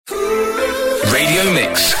Radio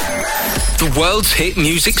Mix, the world's hit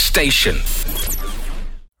music station.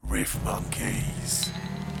 Riff Monkeys.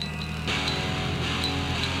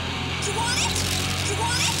 You want it? You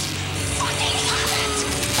want it? Fucking have it!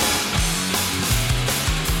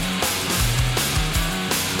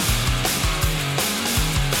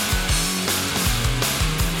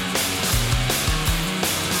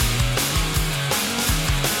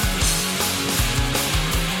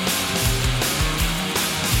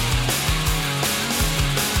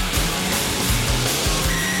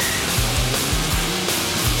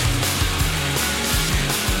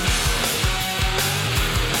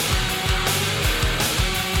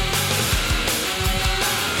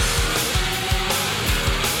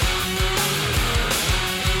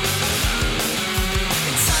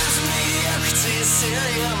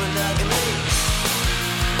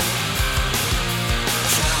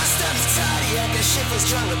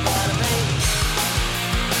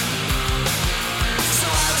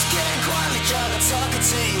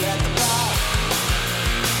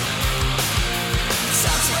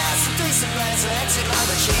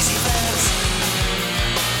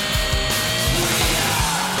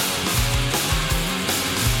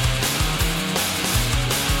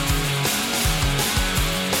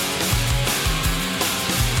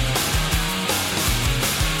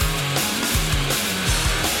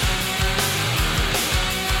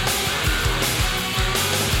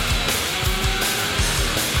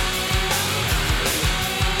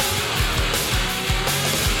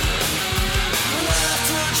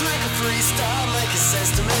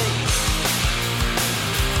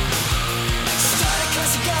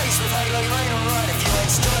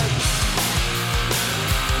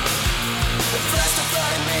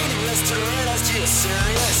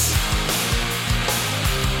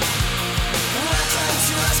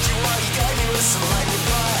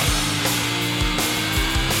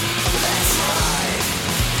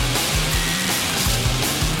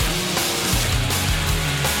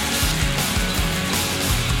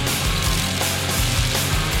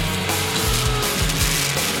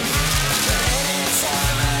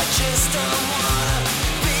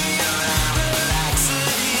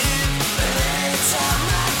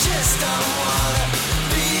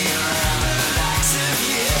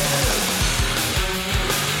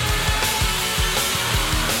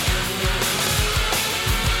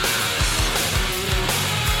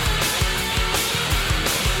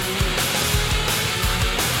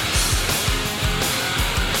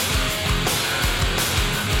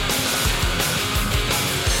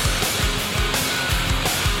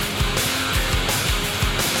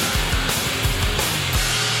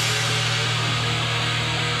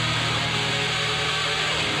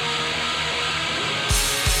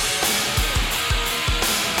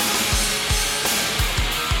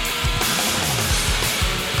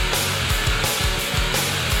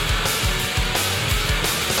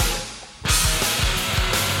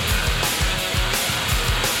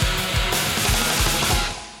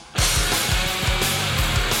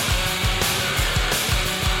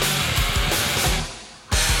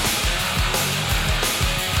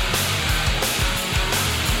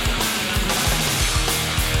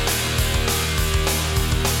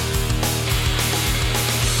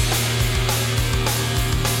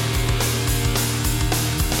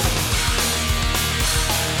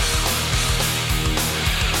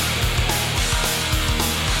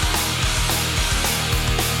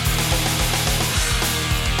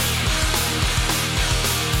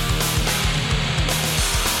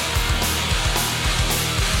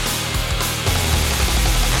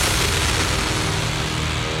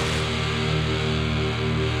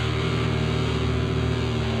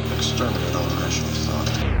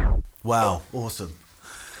 Wow, awesome.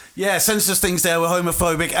 Yeah, censors things there, we're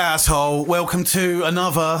homophobic asshole. Welcome to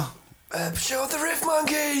another show of the Riff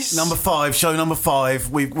Monkeys. show number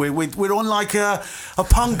 5. We're on like a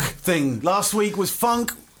punk thing. Last week was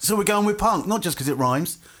funk, so we're going with punk. Not just because it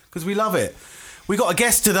rhymes, because we love it. We got a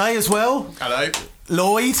guest today as well. Hello.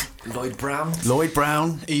 Lloyd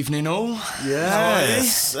Brown. Evening all.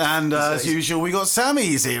 Yes. And as usual, we got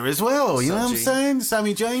Sammy's here as well. You know what I'm saying?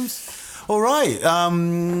 Sammy James. All right.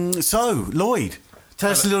 So, Lloyd,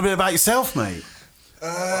 tell us a little bit about yourself, mate.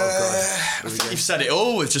 I think you've said it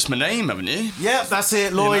all with just my name, haven't you? Yep, that's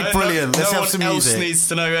it, Lloyd. You know, brilliant. Let's have some music. No one else needs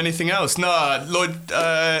to know anything else. No, Lloyd,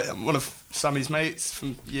 one of Sammy's mates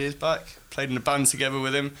from years back. Played in a band together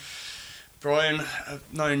with him. Bryan, I've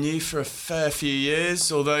known you for a fair few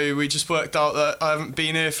years, although we just worked out that I haven't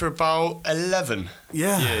been here for about 11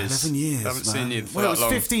 years. 11 years, I haven't seen you for well, that it was long.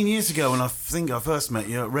 15 years ago when I think I first met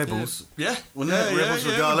you at Rebels. Yeah. Wasn't it? Rebels,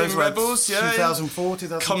 regardless. Rebels, 2004,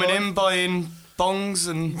 2005. Coming in, buying bongs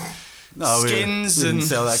and No, skins we didn't and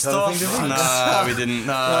sell that kind of stuff. thing, did we? Nah, we didn't.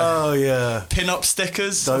 Nah. Oh yeah. Pin-up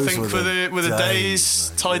stickers, Those I think, were with the days,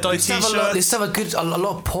 days, tie-dye They t-shirts. have a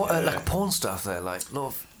lot of porn stuff there, like a lot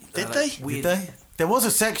of. Did like, they? Weird. Did they? There was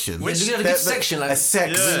a section. Which, you had a good section, like a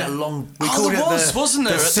section. Yeah. A long. We Oh, called there it was, wasn't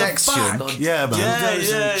there, the at the section. back? Yeah, man. Yeah,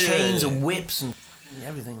 yeah, chains yeah. and whips and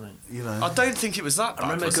everything. Like. You know. I don't think it was that bad. I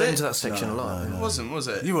remember was going it? into that section a lot. It wasn't, was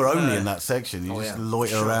it? You were only No. in that section. You just yeah.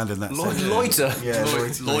 loiter around in that section. Loiter. Yeah,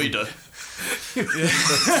 Lloyder.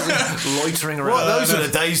 Loitering around. Well, those are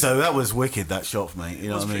the days, though. That was wicked, that shop, mate. You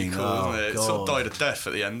know It was what I pretty mean? cool, wasn't it? It sort of God. died a death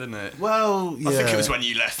at the end, didn't it? Well, yeah. I think it was when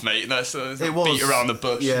you left, mate. That's It was beat around the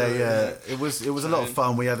bush. Yeah. It was a lot of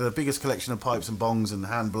fun. We had the biggest collection of pipes and bongs and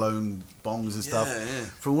hand blown bongs and stuff Yeah.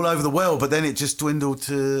 from all over the world. But then it just dwindled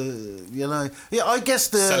to, yeah. I guess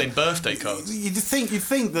Selling birthday cards. You'd think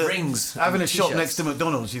that Rings having a and shop t-shirts. next to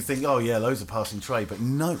McDonald's, you think, oh yeah, loads of passing trade, but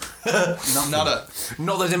no, nothing. Nada.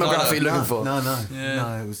 Not the demographic you're looking for. No. Yeah.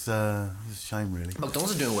 No, it was a shame, really.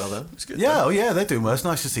 McDonald's are doing well though. It's good. Yeah, they're doing well. It's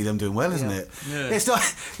nice to see them doing well, isn't it? Yeah. It's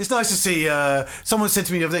nice to see. Someone said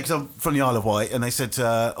to me the other day, because I'm from the Isle of Wight, and they said,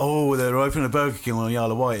 "Oh, they're opening a Burger King on the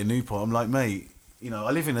Isle of Wight in Newport." I'm like, mate,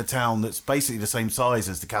 I live in a town that's basically the same size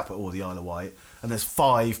as the capital of the Isle of Wight, and there's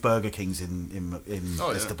 5 Burger Kings in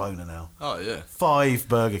Oh, yeah. Estepona now. Oh yeah. 5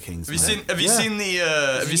 Burger Kings. Have you mate. seen? Have you Yeah. seen the?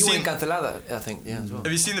 Have you You were in seen? Cantelada, I think. Yeah, as well.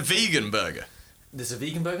 Have you seen the vegan burger? There's a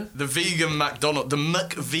vegan burger. The vegan McDonald's, the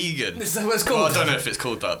McVegan. Is that what it's Well, called? I don't know if it's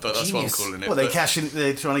called that, but that's Genius. what I'm calling it. Well, they're but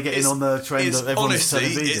They're trying to get in on the trend it's of everyone's honestly,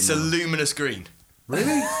 turning vegan it's now. a luminous green.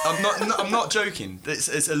 Really? I'm not joking.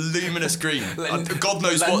 It's a luminous green. Like- God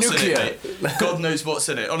knows like what's nuclear. in it, mate. God knows what's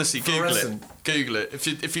in it. Honestly, Google it. Fluorescent. Google it.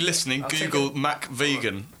 If you're listening, check Google Mac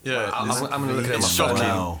Vegan. Yeah, I'm going to look at it. it's myself. shocking.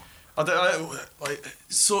 Wow.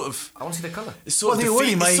 It's sort of. I want to see the colour. It's sort, Well, of, they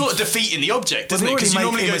already it's make- sort of defeating the object, Well, isn't they it? already Because you make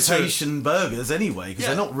normally go to. imitation burgers anyway, because Yeah.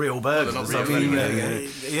 they're not real burgers. Well, they're not I real mean, anyway.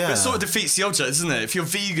 yeah. But it sort of defeats the object, isn't it? If you're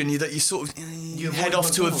vegan, you sort of you head avoid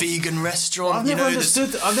off to a McDonald's. vegan restaurant. I've never there's-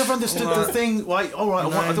 understood. I've never understood the thing. Like, all right,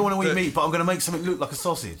 I don't want to eat but- meat, but I'm going to make something look like a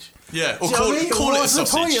sausage. Yeah, or Do you know call, what I mean? call it a What's the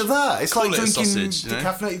sausage. point of that? It's Call like it a drinking sausage, you know?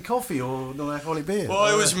 decaffeinated coffee or non-alcoholic beer. Well,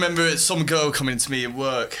 I always remember some girl coming to me at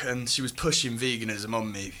work and she was pushing veganism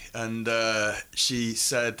on me, and she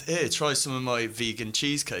said, "Here, try some of my vegan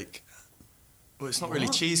cheesecake." Well, it's not really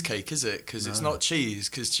cheesecake, is it? Because it's not cheese,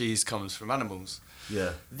 because cheese comes from animals.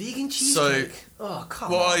 Yeah. Vegan cheesecake. So, oh,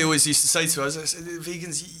 come what on. I always used to say to her, I said,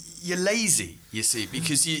 "Vegans, you're lazy, you see,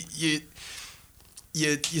 because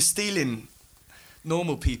you're stealing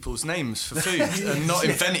normal people's names for food and not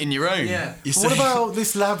inventing your own." Yeah. You see? What about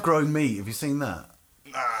this lab-grown meat? Have you seen that?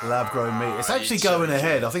 Lab-grown meat. It's actually you're going joking.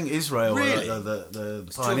 ahead. I think Israel Really? are the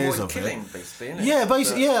To pioneers avoid of killing, it. basically, innit? Yeah,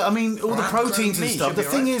 basically. Yeah, I mean, all the Lab-grown proteins and meat stuff. should The be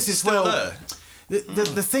thing alright. is, as Still well. there.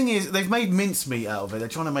 The thing is, they've made mincemeat out of it. They're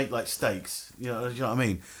trying to make like steaks. You know what I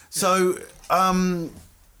mean? So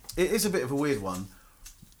it is a bit of a weird one,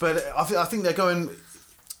 but I think they're going.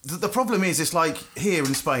 The problem is, it's like here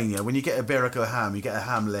in Spain, yeah. When you get a Iberico ham, you get a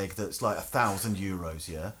ham leg that's like €1,000,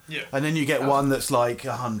 yeah. Yeah. And then you get one that's like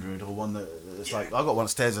 100, or one that's like I got one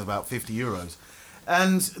upstairs that's about €50.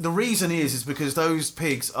 And the reason is because those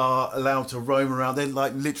pigs are allowed to roam around. They're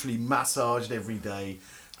like literally massaged every day.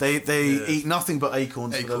 They eat nothing but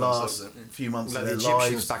acorns for the Acorns, last that's it. few months Like of the their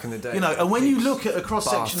Egyptians lives. back in the day. You know, and when you look at a cross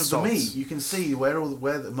section of the Bath meat, salts. you can see where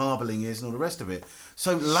the marbling is and all the rest of it.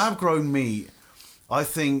 So lab grown meat, I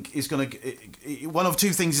think, is going to one of two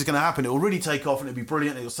things is going to happen. It will really take off and it'll be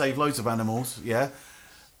brilliant. It'll save loads of animals, yeah,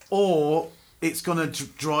 or it's going to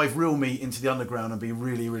drive real meat into the underground and be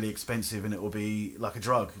really, really expensive, and it will be like a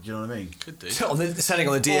drug. Do you know what I mean? Could do. Selling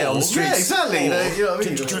on the DL on the streets. Yeah, exactly. You know what I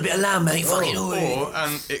mean? Do you want a bit of lamb, mate? Fucking Or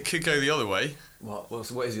and it could go the other way. What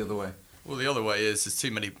is the other way? Well, the other way is there's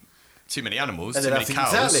too many animals, And too then many I think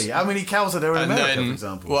cows. exactly. How many cows are there in And America, then for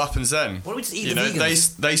example? what happens then? Why don't we just eat you the know,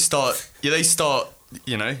 vegans? they start,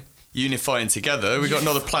 you know, unifying together. We got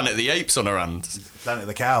another Planet of the Apes on our hands. Planet of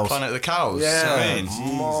the Cows. Planet of the Cows. Yeah. I mean, Jesus.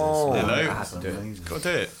 Oh, you know, I had to do it. Amazing. got to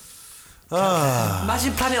do it.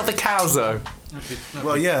 Imagine Planet of the Cows, though.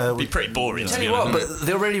 Well, yeah. It'd be pretty boring. to Tell be you what, honest, but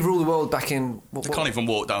they already rule the world back in. they can't even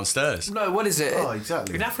walk downstairs. No, what is it? Oh,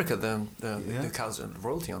 exactly. In Africa, the cows are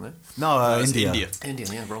royalty on it. No, No, it's India.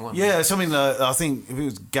 Indian, yeah, wrong one. Yeah, something that I think if it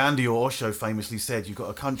was Gandhi or Osho famously said, you've got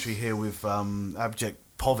a country here with abject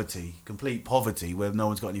poverty, complete poverty, where no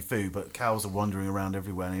one's got any food, but cows are wandering around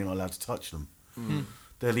everywhere and you're not allowed to touch them.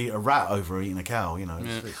 They'll eat a rat over eating a cow, you know.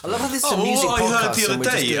 I love how this is a Oh, music what I podcast. heard the and other we're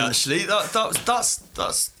just day, doing- actually,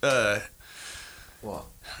 that's What?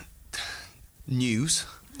 news.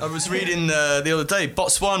 I was reading the other day,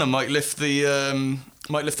 Botswana might lift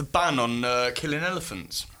the ban on killing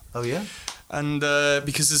elephants. Oh, yeah? And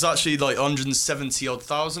because there's actually like 170 odd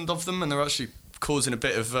thousand of them, and they're actually causing a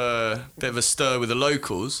bit of a stir with the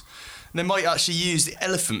locals. And they might actually use the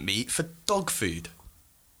elephant meat for dog food.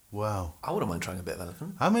 Wow. I wouldn't mind trying a bit of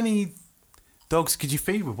elephant. How many dogs could you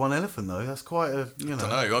feed with one elephant, though? That's quite a, I don't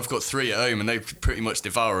know. I've got 3 at home, and they pretty much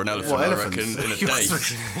devour an elephant, What, I elephants? reckon, in a You got day.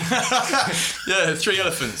 3? Yeah, 3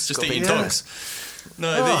 elephants just eating Yeah. dogs.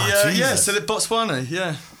 No, Oh, Jesus. so the Botswana,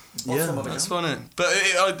 yeah. Yeah. That's funny.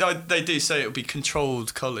 But they do say it'll be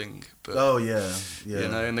controlled culling. But, Oh, yeah. you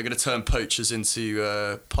know, and they're going to turn poachers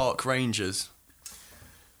into park rangers.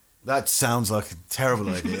 That sounds like a terrible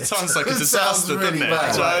idea. It sounds like a It disaster, sounds really doesn't it?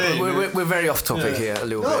 bad. Do you know what I mean? We're very off topic here a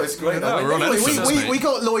little No, bit. it's great. No, we're on Anyway, elephants, mate. we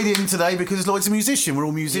got Lloyd in today because Lloyd's a musician. We're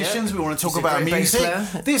all musicians. Yeah. We want to talk He's a about great bass music.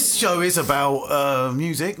 player. This show is about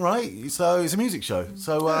music, right? So it's a music show.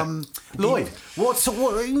 So Lloyd, what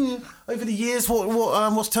over the years,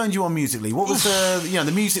 what's turned you on musically? What was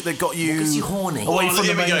the music that got you? What gets you horny? Away Well, from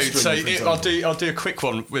here the we go. mainstream, So for example? I'll do a quick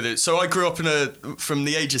one with it. So I grew up from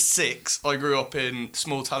the age of 6. I grew up in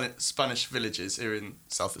small Spanish villages here in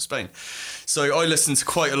south of Spain. So I listened to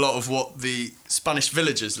quite a lot of what the Spanish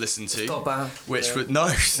villagers listened to. Stopper. Which Yeah.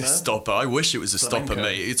 would Stopper. I wish it was a Stopper, Flamenco.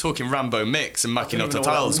 mate. You're talking Rambo Mix and Maquinota even know what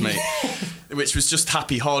Towels, that mate. Which was just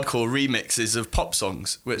happy hardcore remixes of pop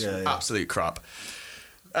songs, which Yeah, were yeah. absolute crap.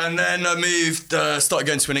 And then I moved, started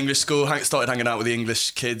going to an English school, started hanging out with the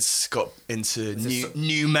English kids, got into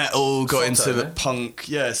new metal, got into Salto, the yeah? punk.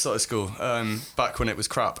 Yeah, started school, back when it was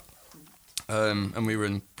crap. And we were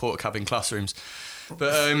in Portakabin classrooms.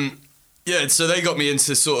 But yeah, so they got me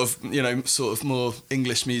into sort of more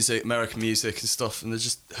English music, American music and stuff, and they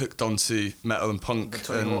just hooked onto metal and punk.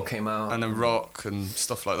 Tony and, Hawk came out. and then rock and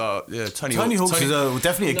stuff like that. Yeah, Tony Hawk's is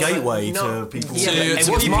definitely a gateway no, to people. yeah, to- it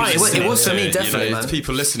to was people mine. It was listening for to me, it, definitely, you know, man. to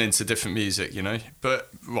people listening to different music, you know. But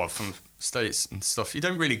from States and stuff, you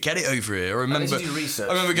don't really get it over here. I remember. you do research,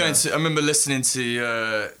 I remember going yeah. to. I remember listening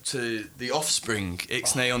to The Offspring,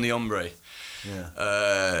 Ixnay on the Ombre.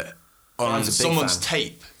 Yeah. On was a big someone's fan.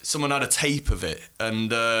 tape. Someone had a tape of it,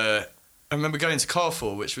 and I remember going to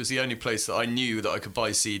Carrefour, which was the only place that I knew that I could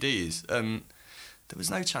buy CDs, and there was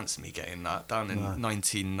no chance of me getting that down in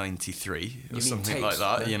 1993 or mean something like tapes,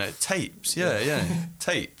 that. yeah? You know, tapes. Yeah,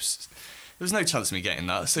 tapes. There was no chance of me getting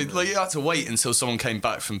that. So like, you had to wait until someone came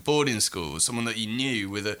back from boarding school, someone that you knew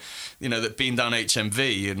with that'd been down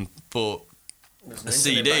HMV and bought a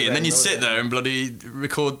CD, and then you'd sit there and bloody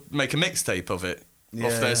make a mixtape of it. Yeah.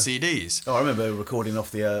 Off their CDs. Oh, I remember recording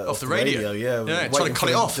off the radio. Yeah, trying waiting to cut for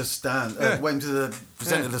it them off. to stand. Yeah. Waiting to the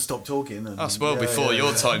presenter to stop talking. And, That's well before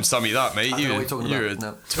your time, Sammy. That mate, I don't know what you're talking you were about.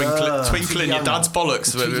 No. twinkling your young. dad's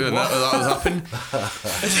bollocks when that was happening.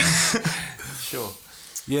 Sure.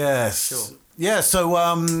 Yes. Sure. Yeah. So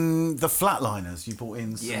the Flatliners, you brought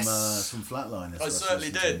in Yes. some Flatliners. I for us to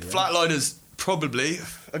certainly listen did. to, yeah? Flatliners, probably.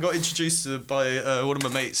 I got introduced to by one of my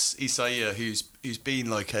mates, Isaiah, who's been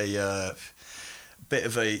like a bit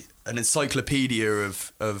of an encyclopedia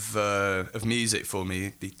of music for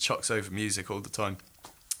me. He chucks over music all the time,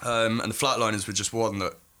 and the Flatliners were just one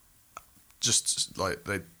that just like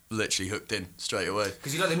they literally hooked in straight away.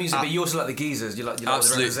 Because you like the music, but you also like the geezers. You like the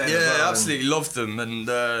Absolutely, represent as well, and- absolutely love them, and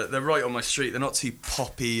they're right on my street. They're not too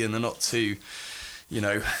poppy, and they're not too, you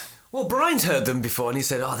know. Well, Brian's heard them before, and he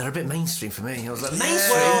said, "Oh, they're a bit mainstream for me." I was like,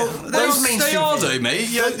 "Mainstream? Well, Where's mainstream They are for you?" though, mate.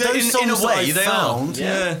 Yeah, Those in songs a that way, I they found, are.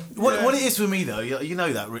 Yeah. What it is with me though, you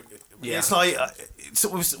know that. Yeah. It's like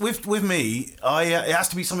with me, it has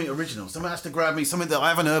to be something original. Something has to grab me, something that I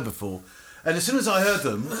haven't heard before. And as soon as I heard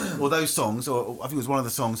them, or those songs, or I think it was one of the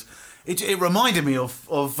songs, it reminded me of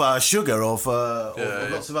Sugar, of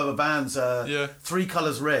lots of other bands. Three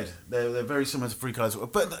Colours Red. They're very similar to Three Colours.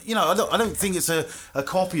 But you know, I don't think it's a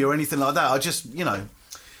copy or anything like that. I just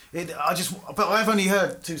but I've only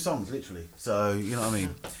heard 2 songs literally. So you know what I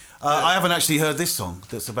mean. I haven't actually heard this song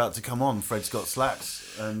that's about to come on. Fred's Got Slacks.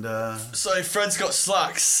 And So Fred's Got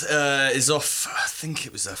Slacks is off. I think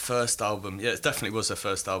it was their first album. Yeah, it definitely was their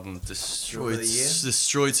first album. Destroyed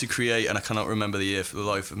to Create, and I cannot remember the year for the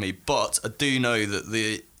life of me. But I do know that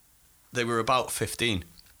they were about 15,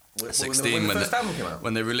 16 when the first album came out.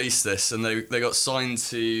 when they released this, and they got signed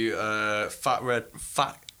to Fat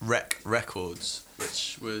Wreck Records,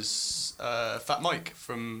 which was Fat Mike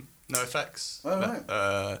from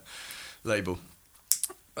NoFX label.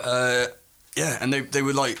 Yeah, and they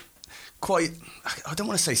were like quite. I don't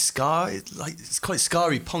want to say scar. Like it's quite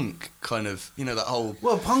scarry punk kind of. You know that whole.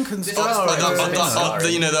 well, punk and ska.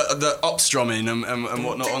 You know the up strumming and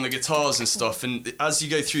whatnot on the guitars and stuff. And as you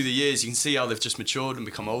go through the years, you can see how they've just matured and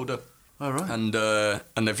become older. Oh, right.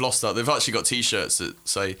 And they've lost that. They've actually got T-shirts that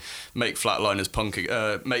say "Make Flatliners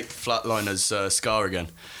make Flatliners ska again."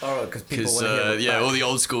 All right, because people want to hear all the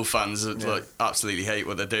old school fans like absolutely hate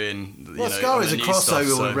what they're doing. Well, ska is a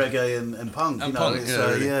crossover with reggae and punk. And you know, punk,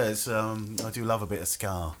 it's, I do love a bit of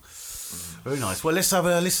ska. Very nice. Well, let's have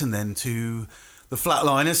a listen then to the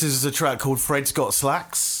Flatliners. This is a track called Fred's Got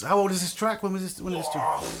Slacks. How old is this track? When was this?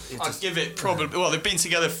 I'd give it probably. Well, they've been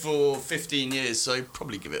together for 15 years, so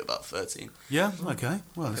probably give it about 13. Yeah. Okay.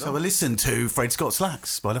 Well, let's have a listen to Fred's Got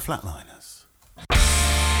Slacks by the Flatliners. The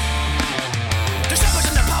shepherds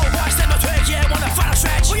and the power boys stand between you on the final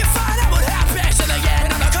stretch. Will you find out what happens in the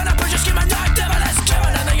end? I'm not gonna push your skin, my night devil is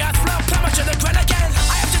coming and the earth flow plummet to the ground again.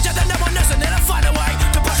 I have to tell that no one knows and then I find a way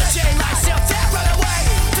to push the chain like still there, run away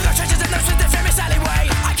to the trenches and those in the famous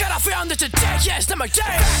alleyway. I cannot feel that today, yes, no more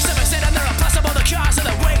day. Never said I'm not impossible, the cars of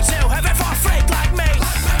the way to have it for a freak like me.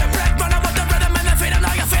 The break running with the rhythm and the feet, and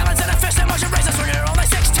all your feelings and the fist and motion raises when you're only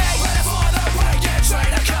 16. Ready for the weekend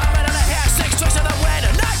train, I'm coming and I have 6 twice of the wind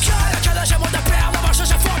and I cut a collision with the barrel of our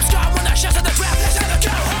social forms gone when the shots of the trap, let's have a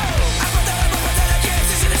go home. I'm on the level with the kids,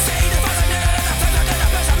 this is the scene. If I don't get it, I'm not gonna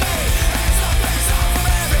best of me. Hands up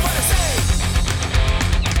for everyone to see.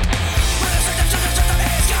 When I set them to the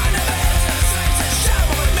hands, God never hits the streets and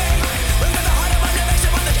shower with me. We've got the heart of my mix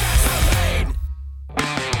with the gasoline.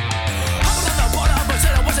 Hustle on the border, but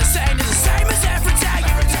said I wasn't saying it's the same as every day.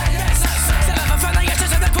 Yes, still have a feeling it's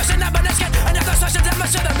just another question I'm an asking. Another question that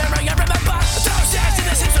much of the memory I remember. Those days and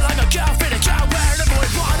it seems like a girl free to go where the boy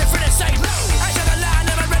wanted free to say no. Enter the line,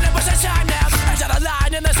 never really was the time now. Enter the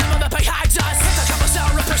line and the symbol that behind us. The couple cell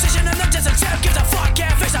precision and the distance too gives a fuck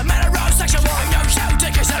if it's a matter of sexual. No show,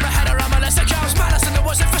 dick is never had a rum unless it goes. Malice in the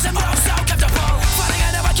woods and for some more so comfortable. Funny I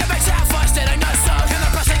never can make sound first, didn't know so. And the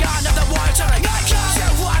pressing on of the wire turning I can't. You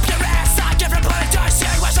wipe your ass, I give your blood a dice.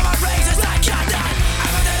 You waste on my razors, I can't done.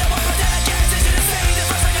 I'm a little one, but then again, this is the scene. The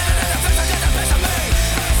first I get it, and the first I get the best of me.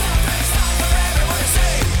 It's not for everyone to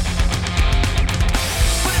see.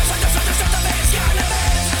 When it's like the sun, the man's got the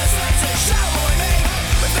man into the streets and shower with me.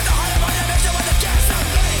 We've got the heart of my division with the gas on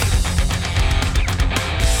me.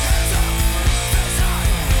 Hands up, hands up,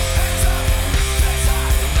 hands up, hands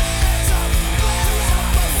up, hands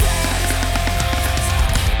up,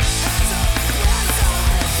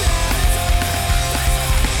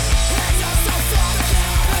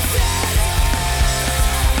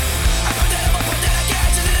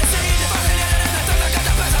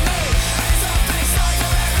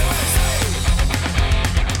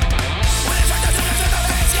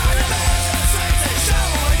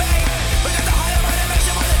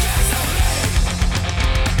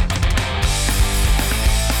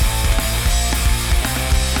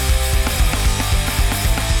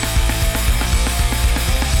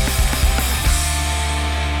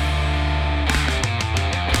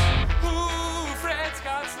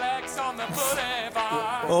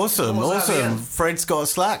 Awesome. Fred's Got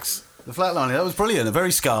Slacks. The Flatliners. That was brilliant. A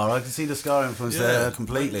very ska. I can see the ska influence there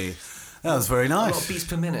completely. That was very A lot of nice. beats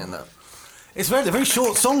per minute in that. They're very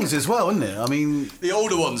short songs as well, isn't it? I mean, The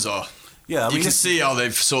older ones are. yeah. I mean, You can it's- see how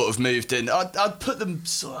they've sort of moved in. I'd put them.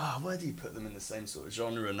 Where do you put them in the same sort of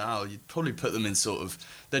genre now? You'd probably put them in sort of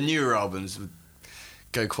their newer albums would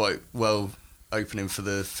go quite well, opening for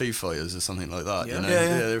the Foo Fighters or something like that. Yeah. You know,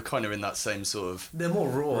 Yeah. they're kind of in that same sort of They're more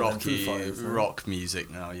raw rocky than Foo Fighters, aren't they? rock music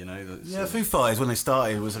now. You know. That's Yeah, sort of- Foo Fighters when they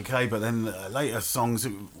started was okay, but then later songs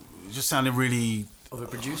it just sounded really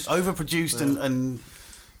Overproduced. and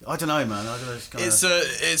I don't know, man. I don't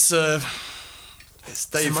know. It's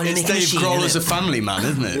Dave money making Dave machine, Grohl isn't as a it? family man,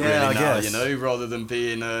 isn't it? Yeah, really I now, guess. you know, rather than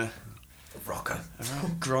being a Rocker.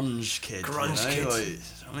 grunge kid. Grunge you know? kid. Like,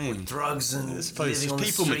 I mean, Drugs and I suppose living on the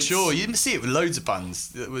people streets. mature. You see it with loads of bands.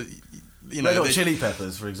 That were, you know, Red Hot they- Chili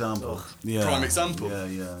Peppers, for example. Yeah. Prime example. Yeah.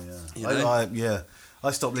 You know? I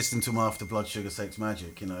stopped listening to them after Blood Sugar Sex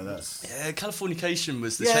Magic. You know, that's Yeah, Californication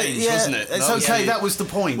was the change, wasn't it? It's That was okay. the- That was the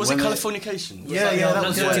point. Was it when Californication? Yeah, that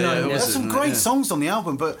was it. 1999, There's was some it? great Yeah. songs on the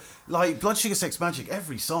album, but like Blood Sugar Sex Magic,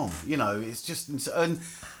 every song, you know, it's just and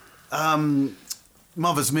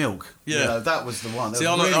Mother's Milk. Yeah. You know, that was the one. That See,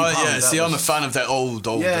 was I'm really a, punk. yeah, That see, I'm a was- fan of their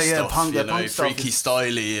older Yeah, stuff. punk- you their know, punk stuff Freaky is-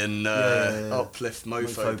 Styly and Yeah. Uplift Mofo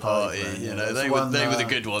Mofo Party. Party, You yeah. know, That's they the were one, the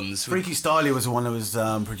good ones. Freaky Styly was the one that was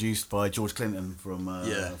produced by George Clinton from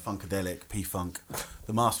Yeah. Funkadelic, P-Funk,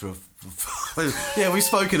 the master of... yeah, we've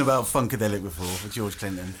spoken about Funkadelic before, with George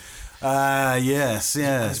Clinton. Yes.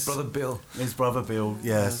 His brother Bill. His brother Bill,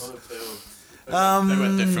 yes. They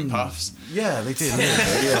went different paths. Yeah, they did.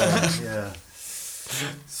 Yeah.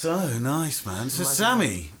 So nice, man. So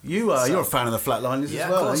Sammy, you're a fan of the Flatliners Yeah, as of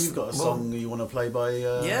well. course. You've got a Well, song you want to play by.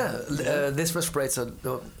 This Respirator.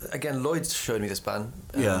 Again, Lloyd showed me this band.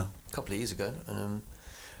 Yeah. a couple of years ago.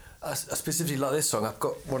 I specifically like this song. I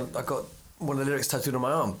got one of the lyrics tattooed on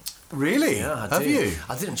my arm. Really? Yeah, Have you?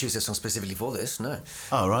 I didn't choose this song specifically for this. No.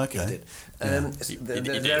 Oh, right, okay. I did.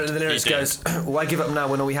 The lyrics goes, "Why give up now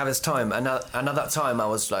when all we have is time?" And at that time, I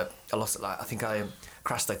was like, I lost it. Like, I think I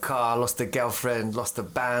crashed a car, lost a girlfriend, lost a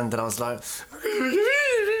band, and I was like.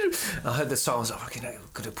 I heard this song, I was like, okay,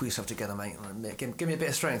 could have put yourself together, mate. Give me a bit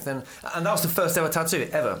of strength. And that was the first ever tattoo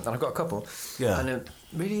ever, and I've got a couple. Yeah. And it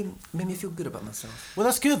really made me feel good about myself. Well,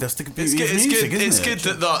 that's good. That's the beauty of music, isn't it? It's good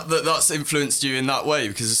that's influenced you in that way,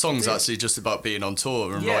 because the song's actually just about being on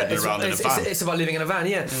tour and riding around in a van. It's about living in a van,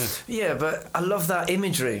 yeah, but I love that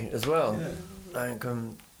imagery as well. Like,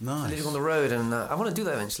 nice. living on the road, and I want to do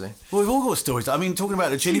that eventually. Well, we've all got stories. I mean, talking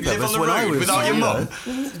about the Chili Peppers, when I was without your mum,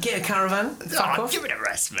 get a caravan. give it a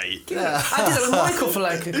rest, mate. Yeah. I did it with Michael for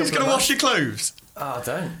like a couple of months. Who's going to wash your clothes? Oh,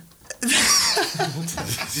 don't.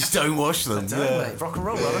 Just don't wash them. Mate. Rock and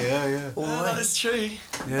roll, brother. Yeah. All the way. That is true. Yeah.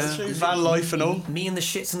 That's true. Van life and all. Me and the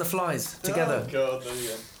shits and the flies together. Oh, God, there you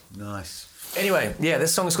go. Nice. Anyway,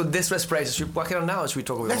 this song is called This Respirator. Should we whack it on now, or should we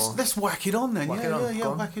talk a bit more? Let's whack it on then. Whack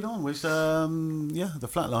Whack it on. With the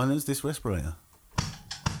Flatliners, This Respirator.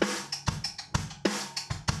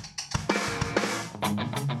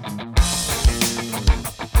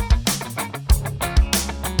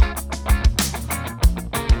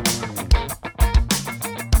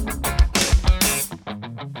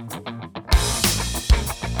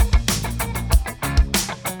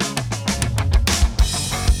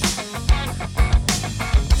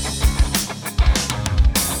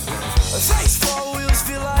 Face four wheels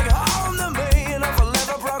feel like home to me, and if I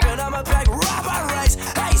live broken, I'm a big rubber race.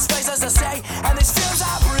 Hey, space as I say, and these feels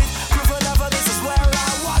I breathe. Proof enough of this is where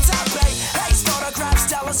I want to be. Hey, photographs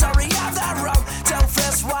tell us hurry up that road. Till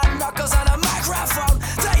fist white knuckles on a microphone.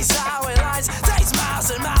 These highway lines, these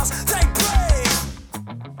miles and miles, they breathe.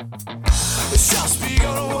 It's just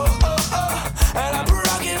begun, and I'm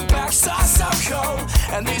broken back, so cold.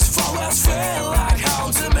 And these four wheels feel like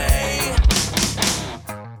home to me.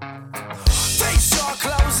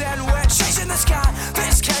 Clothes and we're chasing the sky.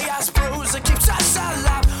 This chaos brews that keeps us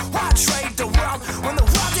alive. Why trade the world when the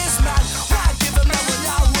world is mine? Why give them that when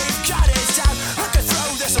all we've got is time? Looking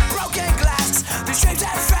through this broken glass. These shapes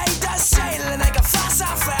that fade, they're sailing, they go fast so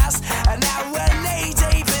fast. And now we're knee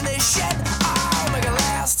deep in this shit. I'll make it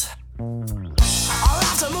last. I'll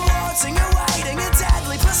have to move on, sing and waiting and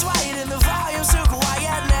deadly persuading the volumes too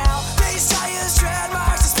quiet now. These tires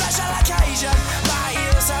trademarks a special occasion. My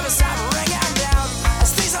ears have a sound ringing.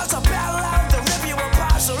 To bail out, they rip you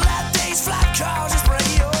apart. So let these flat cars just break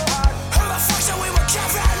your heart. Who the fuck said we were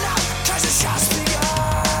giving up? Cause it's just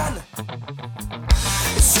begun.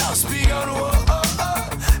 It's just begun,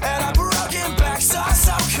 and I'm broken back, so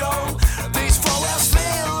cold. These four wheels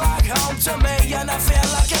feel like home to me, and I feel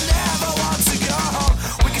like I never want to go home.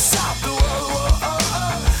 We can stop the world,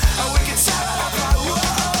 and we can tear it apart,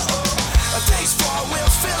 These four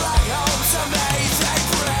wheels feel like home to me, they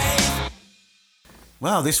breathe.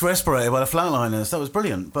 Wow, This Respirator by the Flatliners. That was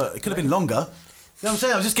brilliant, but it could have been longer. You know what I'm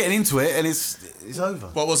saying? I was just getting into it, and it's over.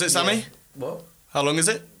 What was it, Sammy? Yeah. What? How long is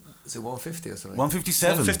it? Is it 150 or something?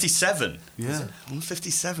 157. 157? Yeah.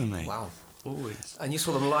 157, mate. Wow. Always. And you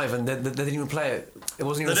saw them live, and they didn't even play it. It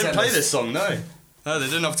wasn't even. They didn't play this song, no. No, they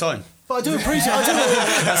didn't have time. But I do appreciate.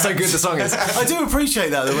 That's how good the song is. I do appreciate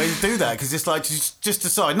that the way you do that, because it's like just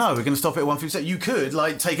decide. No, we're going to stop it at 157. You could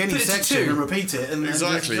like take any section and repeat it, and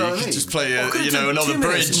exactly. And you could just play another another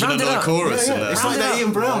bridge and another chorus. Yeah. It's like that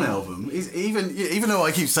Ian Brown album. Even though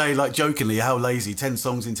I keep saying like jokingly how lazy 10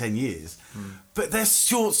 songs in 10 years. But they're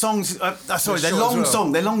short songs. They're long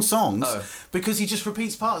songs. They're long songs because he just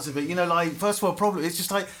repeats parts of it. You know, like First World Problem. It's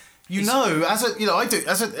just like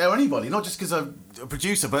or anybody, not just because I'm a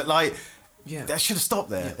producer, but like. Yeah, that should have stopped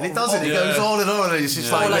there. And it doesn't. It goes on and on, and it's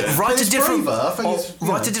just like write a different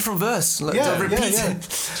verse. Like, repeat it.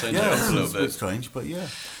 Change it up a little bit. It's strange, but yeah.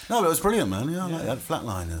 No, it was brilliant, man. Yeah, I like that.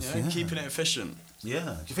 Flatliners. Yeah, keeping it efficient. Yeah.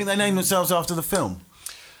 Do you think they named themselves after the film?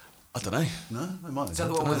 I don't know. No, they might. Is that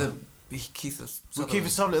the one with the Keith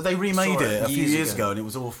Sutherland? They remade it a few years ago, and it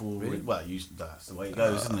was awful. Really? Well, that's the way it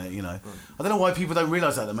goes, isn't it? You know, I don't know why people don't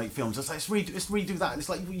realise that they make films. It's like let's redo that. It's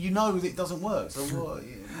like that it doesn't work. So what?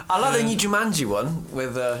 I like the new Jumanji one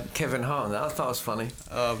with Kevin Hart on that. I thought it was funny.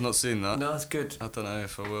 I've not seen that. No, it's good. I don't know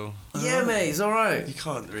if I will. Yeah, mate, it's all right. You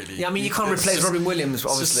can't really. Yeah, I mean, you can't replace Robin Williams,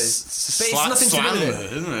 obviously. But it's nothing to do with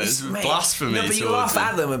it, isn't it? It's blasphemy. No, but you laugh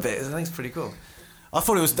at them a bit. I think it's pretty cool. I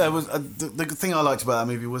thought it was. There was the thing I liked about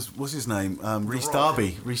that movie was what's his name? Rhys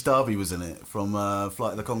Darby. Rhys Darby was in it from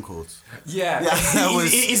Flight of the Conchords. Yeah,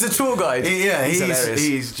 he's a tour guide.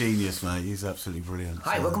 He's genius, mate. He's absolutely brilliant.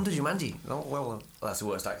 Hi, welcome to Jumanji. Oh, well, that's the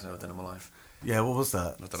worst accent I've done in my life. Yeah, what was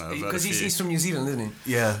that? I don't know. Because he's from New Zealand, isn't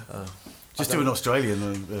he? Yeah. Just do an Australian.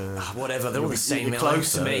 Whatever, they're all the same. You're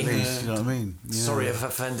closer, to me. At least, you know what I mean? Yeah. Sorry if I've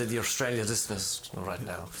offended the Australia listeners right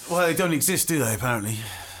now. Well, they don't exist, do they? Apparently.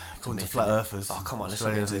 According to flat earthers. Oh, come on, let's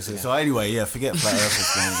not get into this. So anyway, yeah, forget flat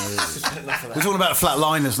earthers. We're talking about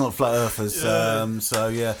flatliners, not flat earthers. So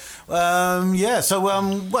yeah, well,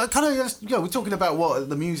 kind of, we're talking about what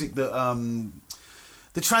the music that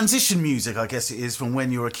the transition music, I guess it is, from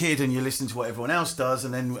when you're a kid and you listen to what everyone else does,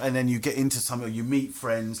 and then you get into something, you meet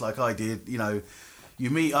friends like I did. You know,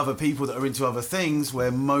 you meet other people that are into other things,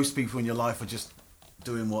 where most people in your life are just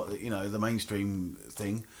doing what the mainstream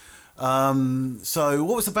thing. So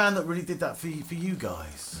what was the band that really did that for you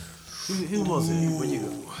guys? Who was it?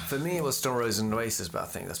 For me, it was Stone Roses and Oasis, but I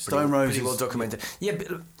think that's Stone Roses. pretty well documented. Yeah,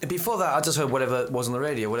 but before that, I just heard whatever was on the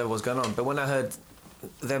radio, whatever was going on. But when I heard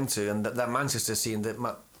them two and that Manchester scene that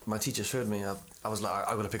my teacher showed me, I was like,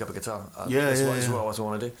 I got to pick up a guitar. That's what I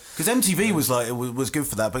want to do. Because MTV was good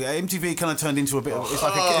for that, but MTV kind of turned into a bit of it's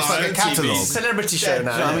like a catalogue. Celebrity show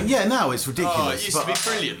now. I mean, now it's ridiculous. Oh, it used to be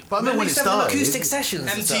brilliant. But I remember when it started. Acoustic sessions.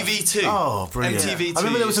 MTV2. Oh, brilliant. MTV2. I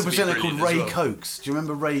remember there was a presenter called Ray well. Cokes. Do you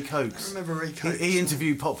remember Ray Cokes? I remember Ray Cokes. He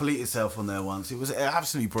interviewed Pop Polite itself on there once. It was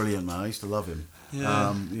absolutely brilliant, man. I used to love him.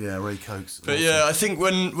 Yeah, Ray Cokes. But yeah, I think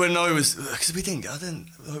when I was, because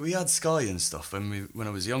we had Sky and stuff when I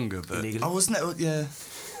was younger, but Illegally? I wasn't. Yeah,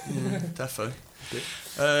 defo.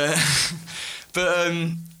 But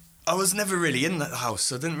I was never really in that house,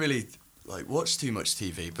 so I didn't really watch too much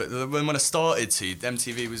TV. But when I started to,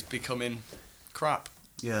 MTV was becoming crap.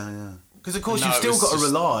 Yeah. Because of course you've still got to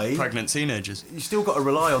rely. Pregnant teenagers. You still got to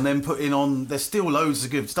rely on them putting on. There's still loads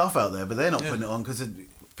of good stuff out there, but they're not putting it on because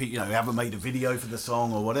haven't made a video for the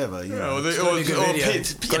song or whatever. People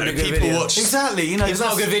watch. Exactly, If it's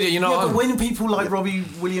not a good video, you're not on. But when people like Robbie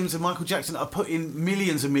Williams and Michael Jackson are putting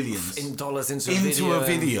millions and millions in dollars into a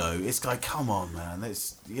video, it's like, come on, man,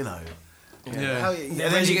 that's Rage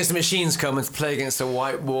Against the Machines come and play against a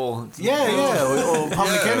white wall. or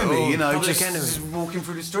Public Enemy, Public just Enemy. walking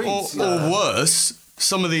through the streets. Or worse,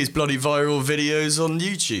 some of these bloody viral videos on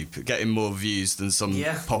YouTube are getting more views than some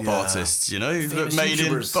pop artists, that made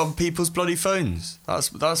on people's bloody phones.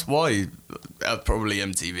 That's why probably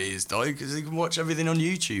MTV has died, because you can watch everything on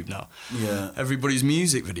YouTube now. Yeah. Everybody's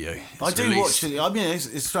music video. I do watch it. I mean,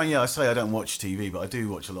 it's strange. Yeah, I say I don't watch TV, but I do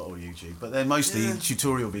watch a lot of YouTube. But they're mostly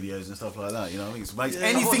tutorial videos and stuff like that. I think it's amazing.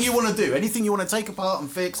 Anything you want to do, anything you want to take apart and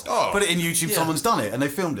fix, put it in YouTube. Someone's done it and they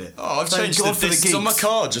filmed it. Oh, I've changed the discs on my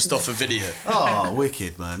car just off a video. Oh,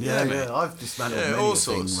 wicked, man. Yeah. I've dismantled many all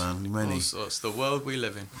sorts. things, man. Many. All sorts. The world we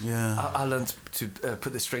live in. Yeah. I learned to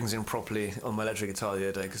put the strings in properly on my electric guitar the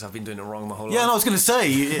other day because I've been doing it wrong my whole life. Yeah, and I was going to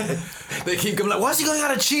say... They keep coming like, why is he going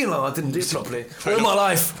out of tune? I didn't do it properly. All my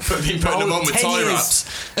life. I've been putting them on with tie wraps.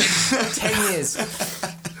 10 years.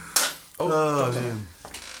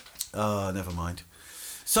 Never mind.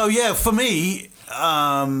 So, yeah, for me,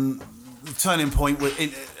 the turning point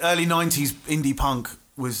in early 90s indie punk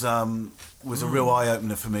was a real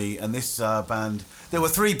eye-opener for me. And this band... There were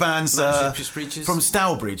three bands from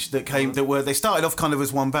Stourbridge that came. They started off kind of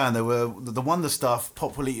as one band. There were the Wonder Stuff,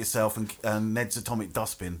 Pop Polite Yourself, and Ned's Atomic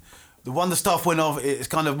Dustbin. The Wonder Stuff went off. It's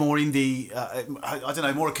kind of more indie. I don't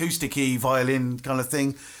know, more acoustic-y violin kind of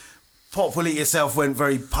thing. Pop Polite Yourself went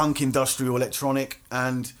very punk, industrial, electronic,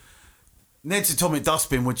 and Ned's Atomic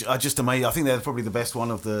Dustbin, which are just amazing. I think they're probably the best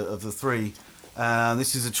one of the three.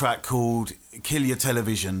 This is a track called "Kill Your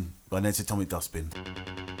Television" by Ned's Atomic Dustbin.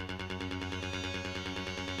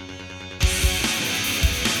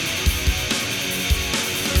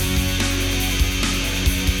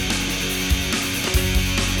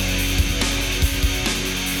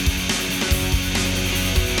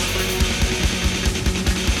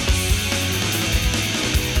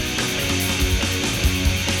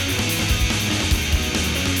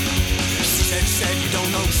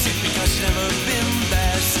 Never been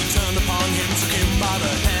there. She turned upon him, took him by the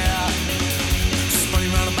hair.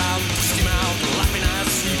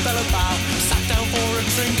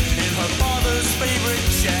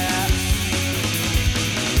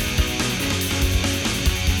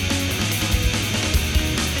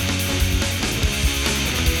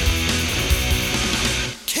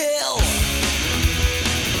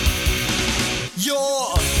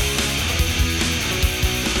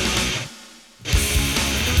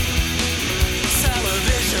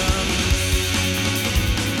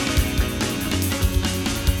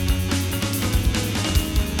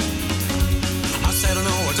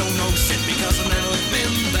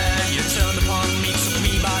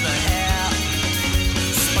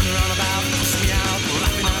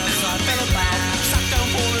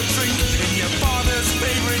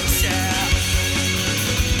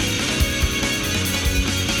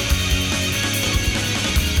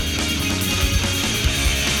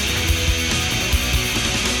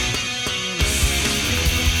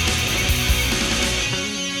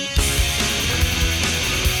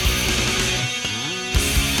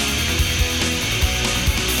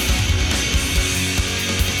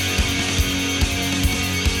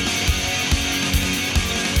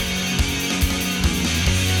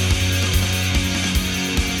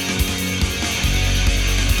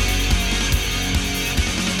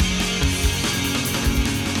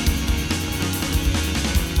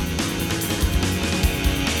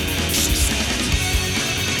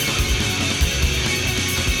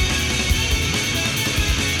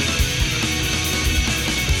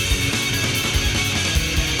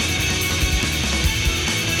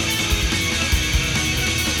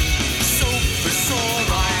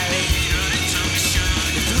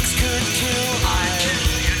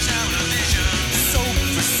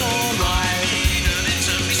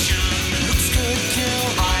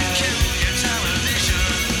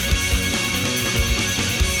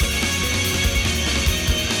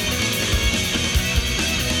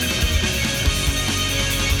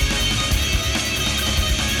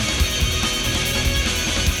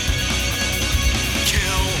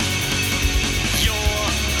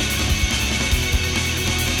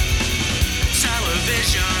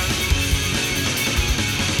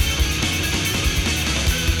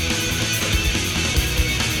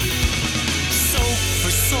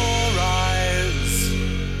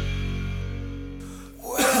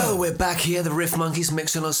 we're back here, the Riff Monkeys,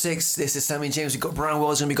 Mix 106. This is Sammy James. We've got Brian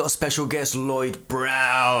Wells and we've got a special guest, Lloyd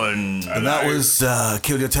Brown. And that was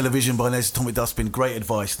Kill Your Television by Nes Atomic Dustbin. Great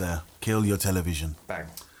advice there. Kill your television. Bang.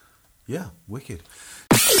 Yeah, wicked.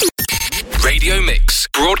 Radio Mix,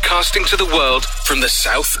 broadcasting to the world from the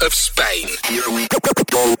south of Spain.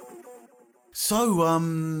 So,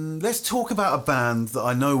 let's talk about a band that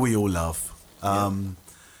I know we all love.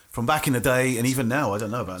 From back in the day, and even now, I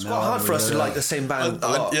don't know about It's now. quite hard for us to like the same band.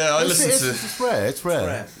 I listen to. It's rare. It's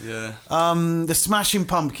rare. Yeah. The Smashing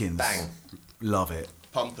Pumpkins. Bang. Love it.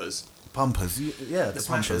 Pumpers. Pumpers. Yeah, the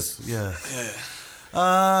Smashers. Pumpers.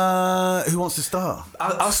 Who wants to start?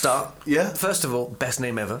 I'll start. Yeah. First of all, best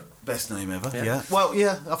name ever. Best name ever. Yeah. Yeah. Well,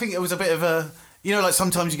 yeah. I think it was a bit of a. You know, like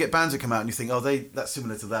sometimes you get bands that come out and you think, oh, that's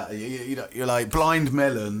similar to that. You know, you're like Blind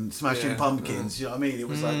Melon, Smashing Pumpkins. You know what I mean? It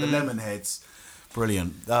was like the Lemonheads.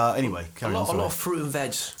 Brilliant. Anyway, carry on. A lot of fruit and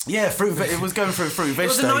veg. Yeah, fruit and veg. It was going through fruit and veg. It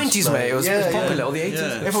was the stage, 90s, so- mate. It was popular, or the 80s. Yeah.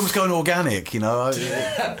 Everyone was going organic, you know.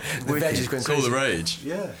 The veg is going It's all crazy. the rage.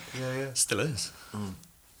 Yeah. Still is.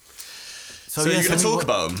 So, So yeah, you're going to talk what-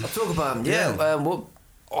 about them? I'll talk about them. Yeah. Well,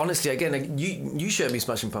 honestly, again, you showed me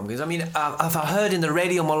Smashing Pumpkins. I mean, I've heard in the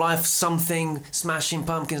radio all my life something Smashing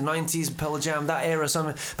Pumpkins, 90s, Pearl Jam, that era,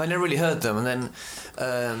 something, but I never really heard them. And then,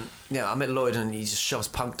 I met Lloyd and he just shoves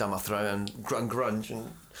punk down my throat and grunge. And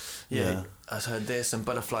Yeah. I heard this and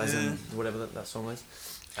Butterflies and whatever that song was.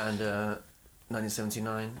 And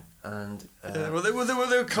 1979. And Well, they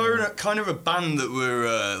were kind of a band that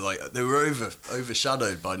were they were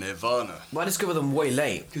overshadowed by Nirvana I discovered them way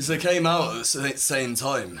late. because they came out at the same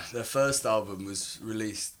time. Their first album was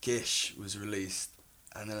released, Gish was released,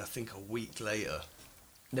 and then I think a week later,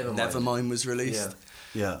 Nevermind was released.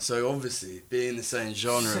 Yeah. So obviously, being the same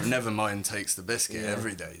genre of Nevermind takes the biscuit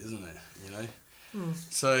every day, doesn't it? You know.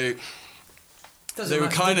 So. They were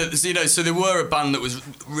kind of, so they were a band that was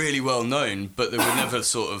really well known, but they were never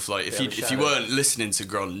sort of like, if you weren't listening to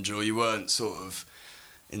grunge or you weren't sort of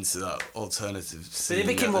into that alternative scene. They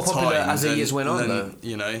became at more the popular time, as the then- years went on, then, though.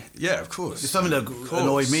 You know, yeah, of course. Something that Of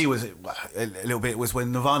annoyed course. me was a little bit was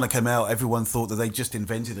when Nirvana came out. Everyone thought that they just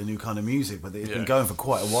invented a new kind of music, but it's been going for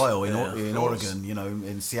quite a while in Oregon, you know,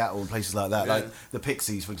 in Seattle and places like that. Yeah. Like the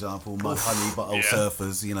Pixies, for example, Mudhoney, but Old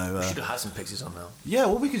Surfers, you know. We should have had some Pixies on now. Yeah,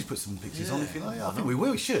 well, we could just put some Pixies on if you like. I think we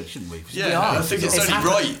will, shouldn't we? Yeah, I think it's only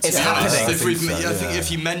right. It's to be honest. happening. I think if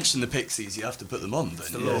you mention the Pixies, you have to put them on.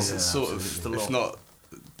 Then it's sort of, if not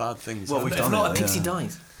bad things. Well, we've If done not, it, a Pixie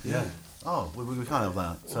dies. Yeah. Oh, we can't have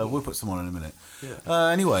that. So we'll put some on in a minute.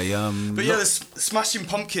 Anyway, But yeah, the Smashing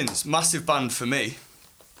Pumpkins, massive band for me.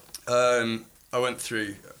 I went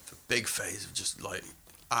through a big phase of just like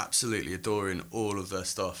absolutely adoring all of their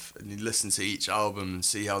stuff, and you listen to each album and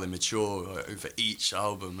see how they mature over each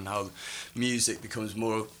album and how music becomes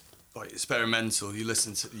more like experimental. You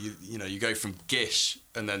listen to you go from Gish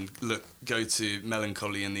and then go to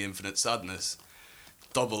Melancholy and the Infinite Sadness.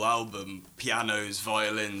 Double album, pianos,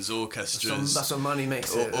 violins, orchestras. That's what money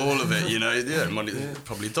makes it. All of it, you know. Yeah, money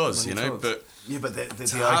probably does, Money you know. talks. But but the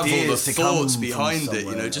to have all the ideas to come thoughts from behind it, you know,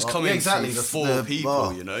 somewhere. just Oh, coming exactly, from four people,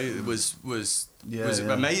 oh. you know, it was Yeah.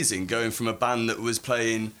 amazing going from a band that was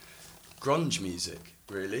playing grunge music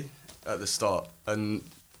really at the start, and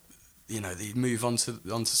you know they move on to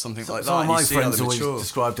something like that. Some of and my you see how friends they always mature.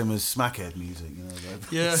 described them as smackhead music. You know,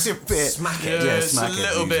 like, Yeah. it's a bit Smackhead. Yeah, it's a smackhead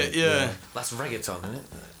little music, bit, yeah. That's reggaeton, isn't it?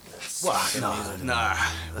 Well, Nah,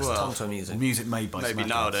 That's well, Tonto music. music made by maybe smackheads,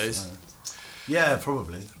 nowadays. so. Yeah,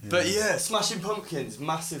 probably. Yeah. But yeah, Smashing Pumpkins,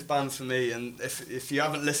 massive band for me, and if you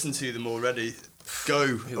haven't listened to them already,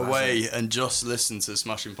 go away and just listen to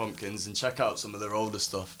Smashing Pumpkins and check out some of their older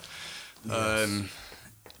stuff.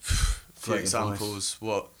 For Great examples,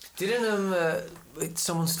 what? Didn't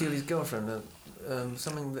someone steal his girlfriend?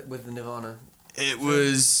 Something with the Nirvana. It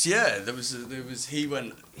was there was he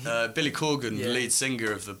went Billy Corgan, the lead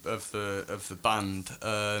singer of the band,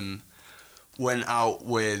 went out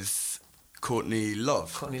with Courtney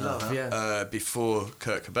Love. Courtney Love, Before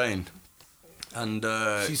Kurt Cobain, and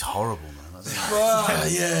She's horrible, man. I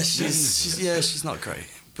think. she's not great,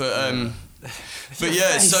 but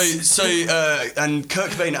yeah, so and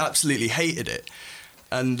Kurt Cobain absolutely hated it,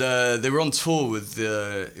 and they were on tour with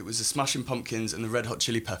it was the Smashing Pumpkins and the Red Hot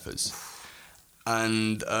Chili Peppers,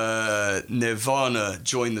 and Nirvana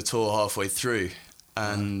joined the tour halfway through,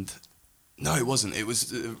 and no, it wasn't. It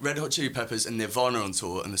was Red Hot Chili Peppers and Nirvana on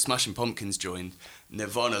tour, and the Smashing Pumpkins joined.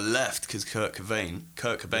 Nirvana left because Kurt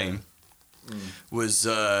Cobain was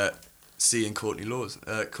seeing Courtney Love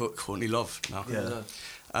now. Yeah.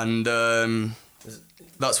 And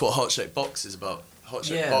that's what Heart Shaped Box is about. Heart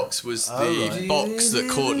Shaped Box was the right. box that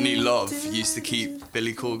Courtney Love used to keep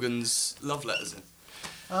Billy Corgan's love letters in.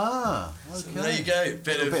 Ah, okay. There you go.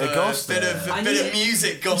 Bit of goss bit of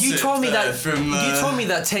music gossip. You told me that from. You told me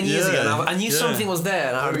that 10 years ago, and I knew something was there,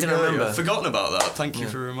 and I didn't remember. I've forgotten about that. Thank you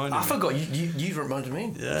for reminding me. I forgot. You reminded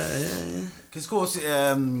me. Yeah. Because of course,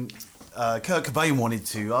 Kurt Cobain wanted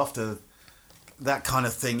to, after that kind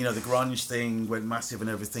of thing, the grunge thing went massive and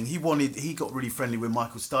everything. He got really friendly with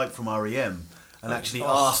Michael Stipe from REM, and actually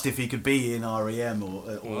asked if he could be in REM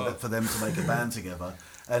or for them to make a band together.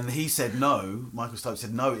 And he said no. Michael Stipe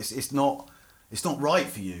said no. It's not right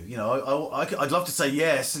for you. I'd love to say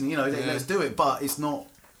yes, and let's do it, but it's not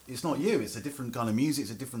you. It's a different kind of music.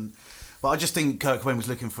 It's a different. But I just think Kurt Cobain was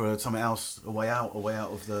looking for something else, a way out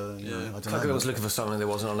of the. I don't know. Kurt Cobain was looking for something that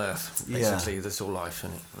wasn't on Earth. Basically, that's all life,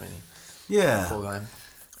 isn't it? Really. Yeah. Poor guy.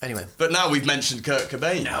 Anyway. But now we've mentioned Kurt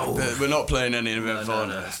Cobain. No. We're not playing any of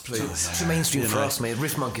Nirvana, please. It's mainstream for us, mate.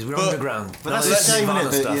 Riff Monkeys, we're underground. But that's the same,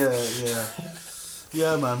 isn't it?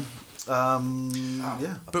 Yeah, man.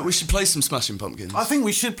 Yeah. But we should play some Smashing Pumpkins. I think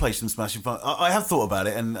we should play some Smashing Pumpkins. I have thought about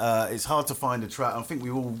it, and it's hard to find a track. I think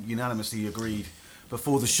we all unanimously agreed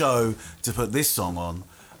before the show to put this song on.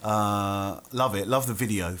 Love it. Love the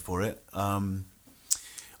video for it.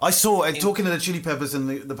 I saw, talking to the Chili Peppers and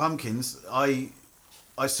the Pumpkins, I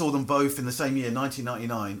saw them both in the same year,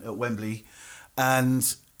 1999, at Wembley.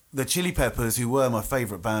 And the Chili Peppers, who were my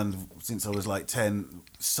favourite band since I was like 10,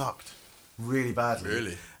 sucked really badly.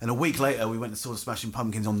 Really? And a week later, we went and saw the Smashing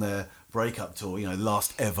Pumpkins on their breakup tour,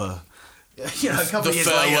 last ever. A couple of years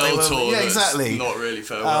later. The farewell tour. Yeah, exactly. Not really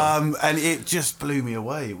farewell. And it just blew me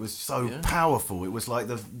away. It was so powerful. It was like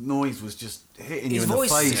the noise was just hitting you in the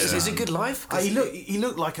face. Is it good live? He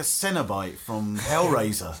looked like a Cenobite from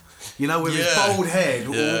Hellraiser, with his bald head,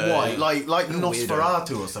 all white, like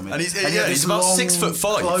Nosferatu or something. And he's about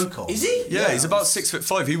 6'5". Is he? Yeah, he's about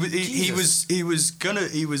 6'5".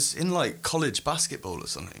 He was in like college basketball or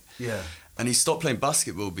something. Yeah. And he stopped playing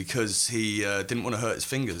basketball because he didn't want to hurt his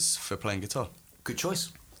fingers for playing guitar. Good choice.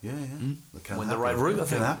 Yeah. Went the right route, I That can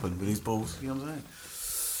think. happen with his balls. You know what I'm saying?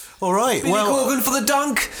 All right. Billy Corgan for the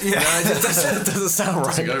dunk. Yeah. No, it doesn't sound right.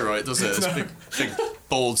 Doesn't go right, does it? It's a big,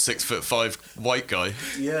 bald 6'5" white guy.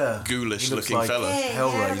 Yeah. Ghoulish looking like fella.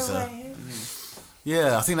 Hellraiser.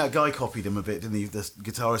 Yeah, I think that guy copied him a bit, didn't he? The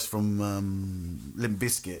guitarist from Limp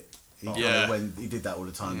Bizkit. He did that all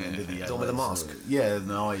the time, didn't he? The one with the mask. Yeah,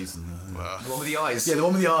 the eyes. And the one with the eyes. Yeah, the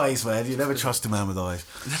one with the eyes, man. You never trust a man with eyes.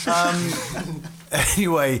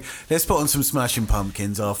 Anyway, let's put on some Smashing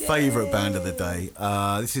Pumpkins, our favourite band of the day.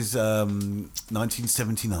 This is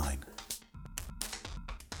 1979.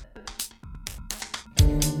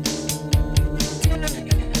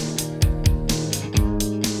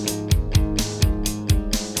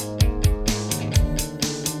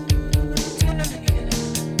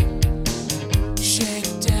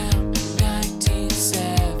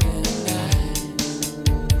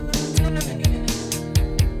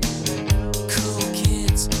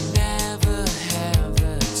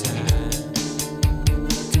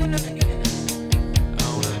 On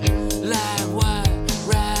a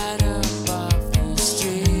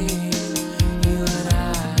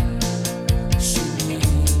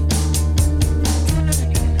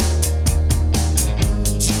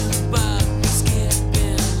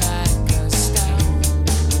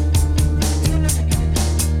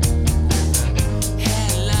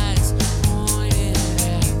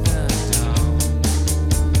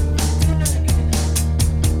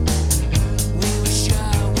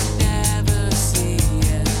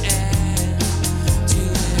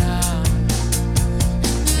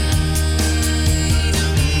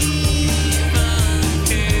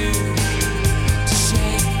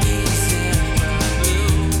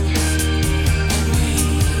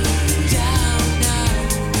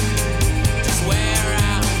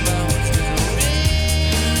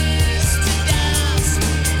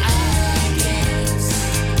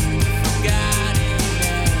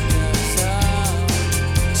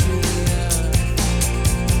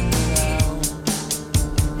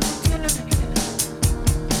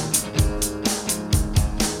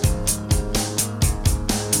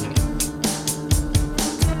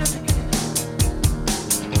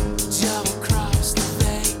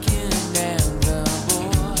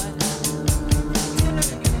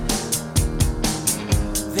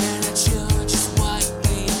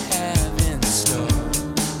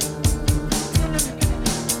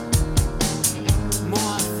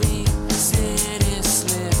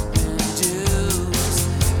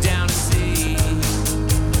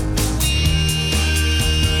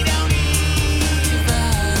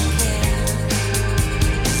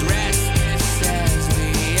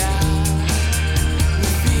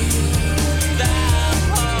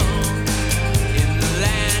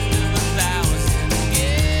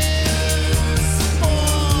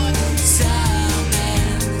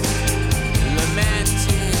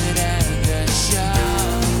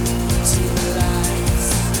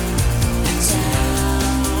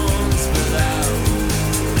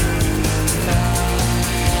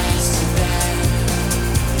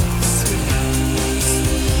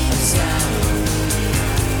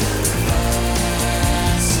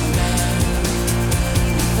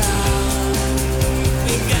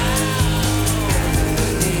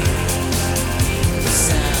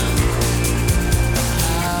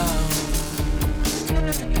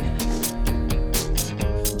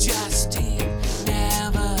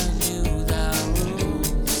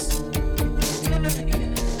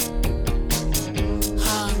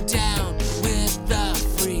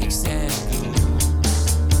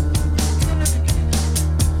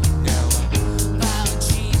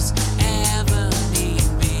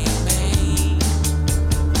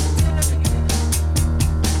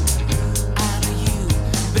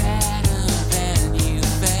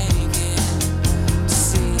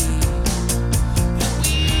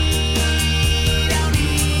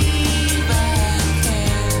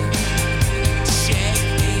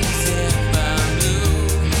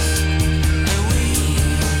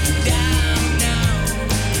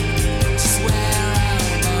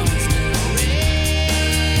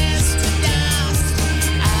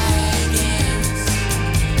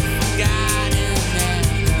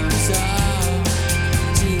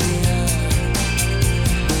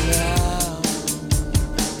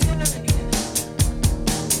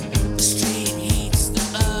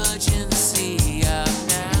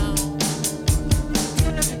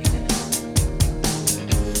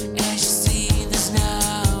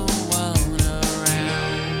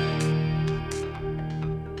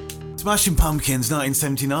Smashing Pumpkins,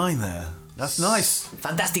 1979 there. That's nice.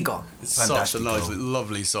 Fantastico. It's such a nice,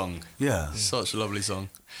 lovely song. Yeah. Such a lovely song.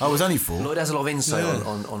 I was only 4. Lloyd has a lot of insight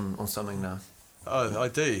on something now. Oh, I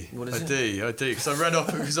do. What is I it? do. Because I read up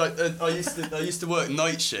because I used to work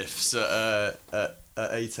night shifts at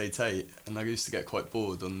 888, and I used to get quite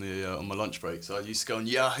bored on my lunch break. So I used to go on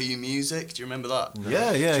Yahoo Music. Do you remember that?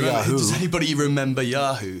 Yeah, Yahoo. Does anybody remember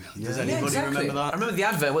Yahoo? Does anybody exactly. remember that? I remember the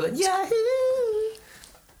advert with it. Yahoo!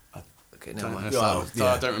 Okay, never mind. I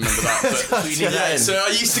don't remember that. But so I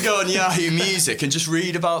used to go on Yahoo Music and just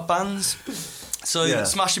read about bands. So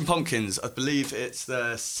Smashing Pumpkins, I believe it's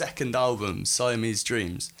their second album, Siamese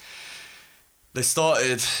Dreams. They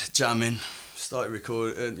started jamming,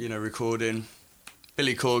 recording.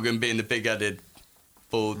 Billy Corgan being the big-headed,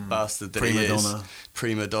 bald bastard that he is.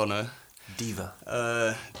 Prima donna. Diva.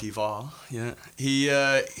 Diva, yeah.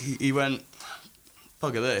 He went,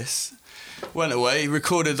 bugger this. Went away,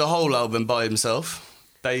 recorded the whole album by himself.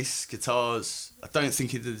 Bass, guitars. I don't think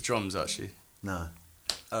he did the drums, actually. No.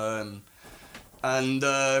 And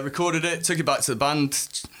recorded it, took it back to the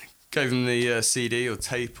band, gave him the CD or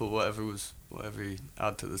tape or whatever he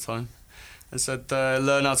had at the time, and said,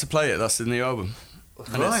 learn how to play it, that's the new album.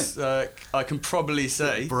 And Right. I can probably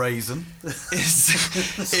say... Brazen.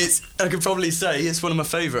 I can probably say it's one of my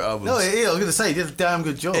favourite albums. No, I was going to say, he did a damn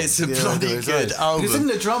good job. It's a bloody good album. Because isn't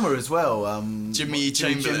the drummer as well? Jimmy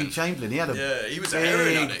Chamberlain. He had he was a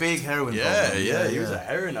heroin addict. Big heroin Yeah, problem. he was a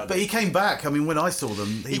heroin addict. But he came back. I mean, when I saw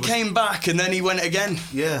them... He came back and then he went again.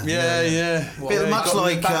 Yeah. What, Much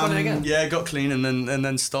like... back on it again? Yeah, got clean and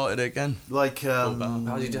then started it again. Like...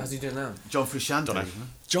 How's he doing now? John Frusciante.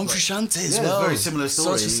 John Frusciante as Yeah, well. it's a very similar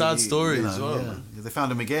story. Such a sad story as well. Yeah. They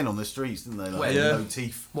found him again on the streets, didn't they? Like, Where? no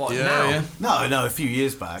teeth. What, Yeah, now? yeah. No, a few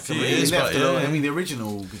years back. Few years back, yeah. I mean, the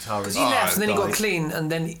original guitarist. Because he left and then he got died. clean, and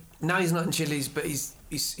then now he's not in Chili's, but he's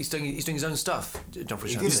doing his own stuff. John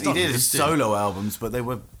Frusciante. He did his solo albums, but they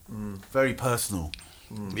were very personal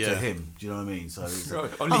Yeah. to him. Do you know what I mean? So it's, Right.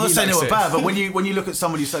 I'm Only not he saying they likes were it. bad, but when you look at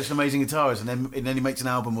somebody who's such an amazing guitarist, and then he makes an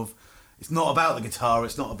album of, it's not about the guitar,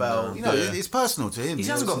 it's not about it's personal to him. He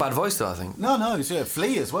hasn't got a bad voice though, I think. No, it's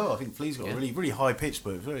Flea as well. I think Flea's got a really high pitch,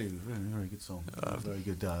 but very, very, very good song. Very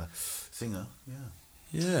good singer.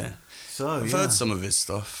 Yeah. So I've heard some of his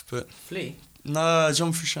stuff, but Flea. no,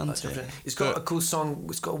 John Frusciante. It's got a cool song.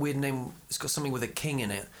 It's got a weird name. It's got something with a king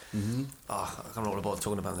in it. Mm-hmm. Oh, I can't remember what I'm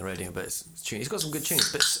talking about on the radio, but it's tune. He's got some good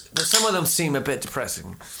tunes, but some of them seem a bit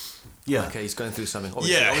depressing. Yeah. Okay, he's going through something.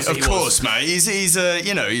 Yeah, Obviously of he course, mate. He's a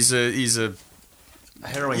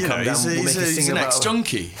heroin you know, come down. he's an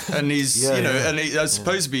ex-junkie, and he's I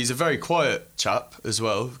suppose he's a very quiet chap as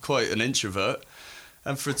well, quite an introvert.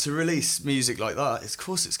 And for it to release music like that, of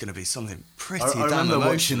course it's going to be something pretty I damn remember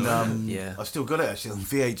emotional. watching. I've still got it actually on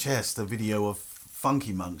VHS. The video of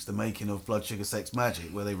Funky Monks, the making of Blood Sugar Sex Magic,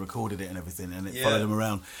 where they recorded it and everything, and it followed him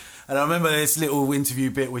around. And I remember this little interview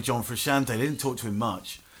bit with John Frusciante. They didn't talk to him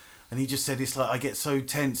much, and he just said, "It's like I get so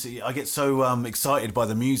tense, I get so excited by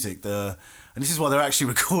the music." And this is why they're actually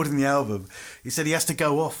recording the album. He said he has to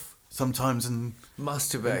go off sometimes and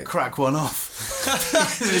masturbate, crack one off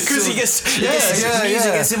because he gets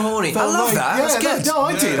music gets him horny. I love that. That's good. No,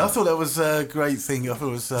 I did. I thought that was a great thing. I thought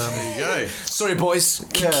it was. There you go. Sorry, boys.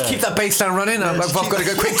 Keep that bass line running. I've got to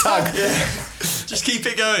go quick tug. Just keep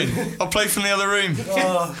it going. I'll play from the other room.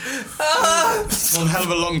 One hell of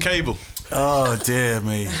a long cable. Oh dear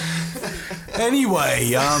me.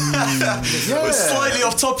 Anyway, We're slightly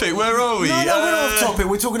off topic. Where are we? No, we're not off topic.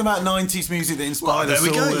 We're talking about 90s music that inspired us all.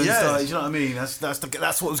 There we go, and yeah. stuff, you know what I mean?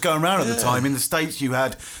 That's what was going around at the time. In the States, you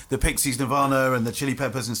had the Pixies, Nirvana, and the Chili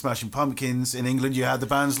Peppers and Smashing Pumpkins. In England, you had the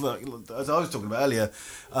bands like, as I was talking about earlier,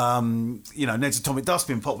 Ned's Atomic Dust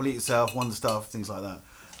Bin, Pop Will Eat Itself, Wonder Stuff, things like that.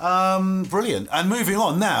 Brilliant. And moving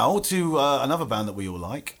on now to another band that we all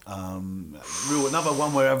like. Another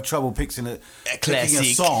one where I have trouble picking a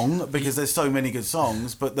song because there's so many good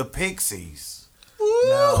songs. But the Pixies. Woo!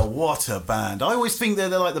 Now, what a band. I always think they're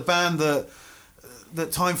like the band that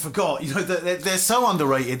time forgot. You know, they're so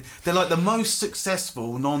underrated. They're like the most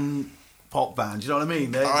successful non-pop band. You know what I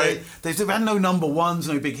mean? They've had no number ones,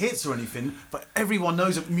 no big hits or anything. But everyone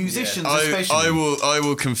knows it. Musicians especially. I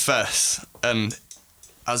will confess, and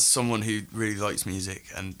as someone who really likes music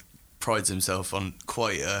and prides himself on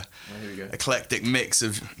quite a eclectic mix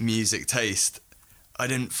of music taste, I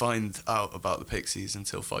didn't find out about the Pixies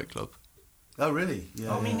until Fight Club. Oh really?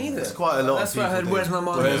 Yeah. Me neither. It's quite a lot. That's of where I people heard "Where's My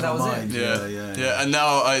Mind." That was it. Yeah. And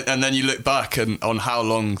now, and then you look back on how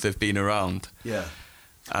long they've been around. Yeah.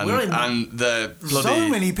 And the bloody so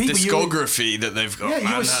many people, discography that they've got.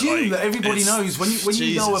 Yeah, you assume that everybody knows. When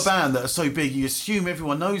you know a Jesus. band that are so big, you assume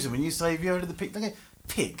everyone knows them, and you say, "Have you heard of the Pixies?"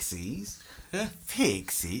 Pixies. Yeah.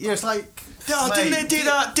 Pixies. Yeah, it's like. Oh, mate, didn't they do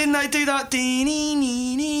that? Didn't they do that? Didn't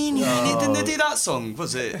they do that song?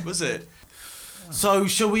 Was it? So,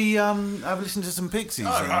 shall we have a listen to some Pixies?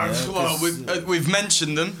 then, yeah? Well, 'Cause, we've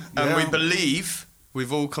mentioned them, and we Yeah. believe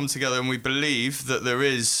we've all come together, and we believe that there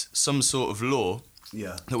is some sort of law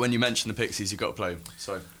yeah. that when you mention the Pixies, you've got to play them.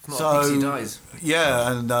 So Pixie dies.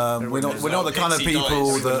 Yeah, and we're not the kind of Pixie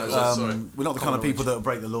people dies. that Sorry. we're not the kind of people that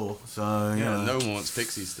break the law. So yeah, no one wants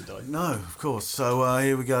Pixies to die. No, of course. So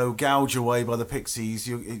here we go. Gouge Away by the Pixies.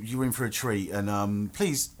 You're in for a treat, and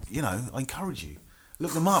please, I encourage you.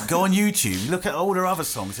 Look them up. Go on YouTube. Look at all their other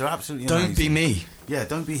songs. They're absolutely amazing. Don't be me. Yeah,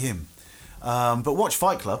 don't be him. But watch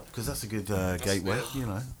Fight Club because that's a good gateway.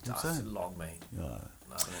 good. That's long, mate.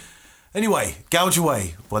 Anyway, Gouge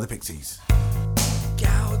Away by the Pixies.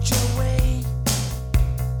 Gouge away.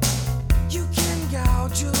 You can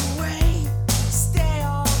gouge away. Stay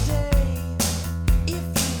all day if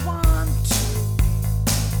you want to.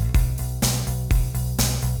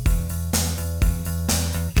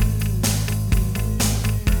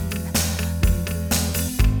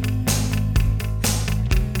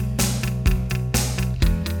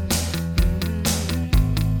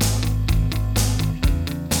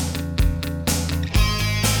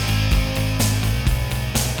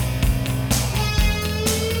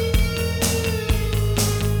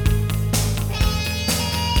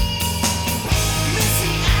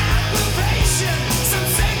 Missing aggravation, some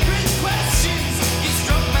sacred questions. You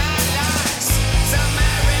struck my locks, some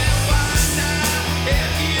marijuana.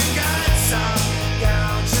 If you got some,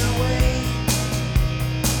 gouge away.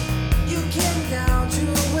 You can gouge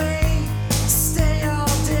away. Stay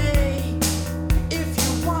all day if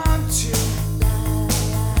you want to.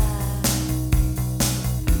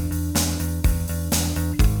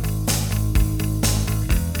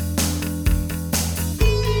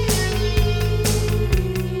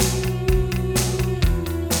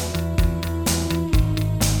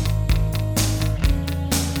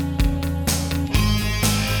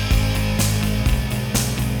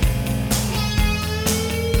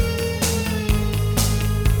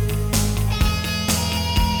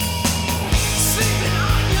 Sleeping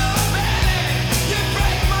on your belly, you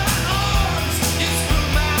break my arms, you screw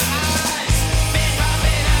my eyes. Been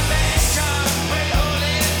robbing a bacon with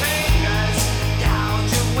holy fingers.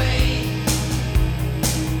 Gouge away,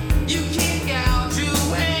 you can gouge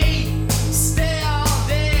away. Stay all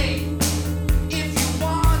day if you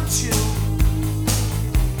want to.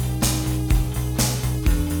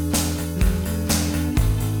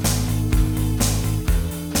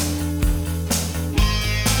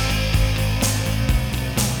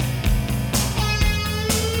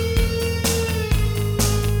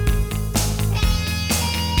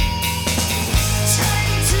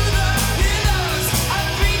 Chained to the pillars, a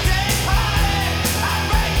 3-day party. I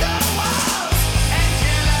break the walls and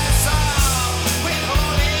kill us all with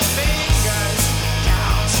holy fingers.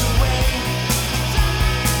 Gouge away,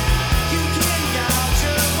 you can gouge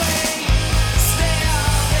away. Stay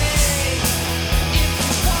all day if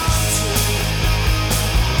you want to.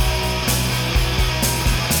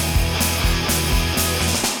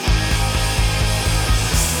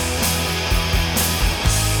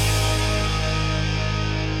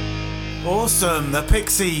 Awesome, the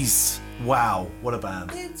Pixies. Wow, what a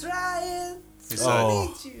band. It's Ryan.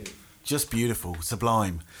 Oh, just beautiful,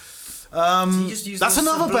 Sublime. just use That's the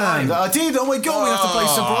another Sublime? band. I did. Oh my god, we have to play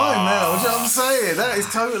Sublime now. That's what I'm saying. That is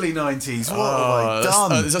totally 90s. What have I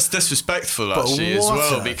done? That's disrespectful, But actually, as what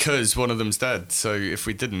well, a- because one of them's dead. So if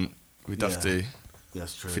we didn't, we'd have to.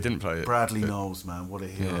 That's true. If we didn't play it. Bradley Knowles, man, what a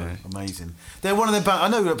hero! Yeah. Amazing. They're one of the bands. I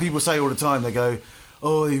know that people say all the time. They go,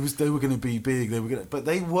 "Oh, they were going to be big. But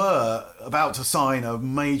they were about to sign a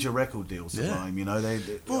major record deal. Sublime,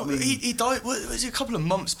 Well, he died. Was it a couple of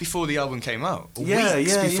months before the album came out? Or Yeah,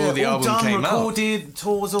 weeks yeah, before the all album done, came out. recorded,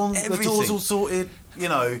 tours on, the tours Everything. all sorted,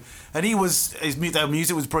 and their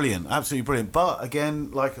music was brilliant, absolutely brilliant. But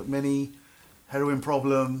again, like many, heroin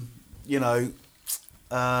problem,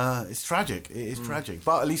 it's tragic. It is tragic,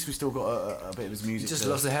 but at least we still got a bit of his music. He just to-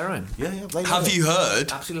 loves the heroin. Yeah. They love Have it. you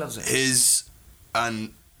heard? Absolutely loves it.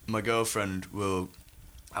 And my girlfriend will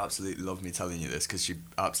absolutely love me telling you this because she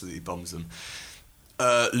absolutely bombs them.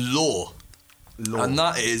 Law. And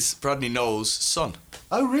that is Bradley Knowles' son.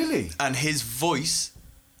 Oh, really? And his voice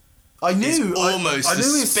I knew is almost I the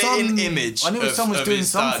knew his spitting son, image I knew his of, son was of doing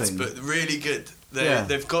his dad's, something. but really good. Yeah.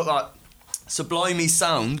 They've got that sublimey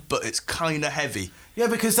sound, but it's kind of heavy. Yeah,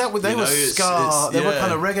 because they were it's- ska. They were yeah.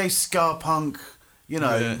 kind of reggae ska punk.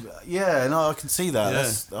 Yeah, no, I can see that. Yeah.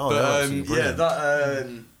 That's, But absolutely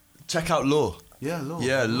brilliant. check out Law. Yeah, Law.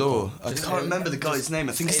 Yeah, Law. I can't remember the guy's name.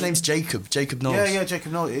 I think his name's Jacob. Jacob Knowles. Yeah,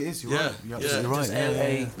 Jacob Knowles. It is. You're right. You're absolutely right.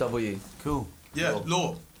 L-A-W. Cool. Yeah,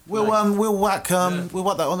 Law. We'll whack that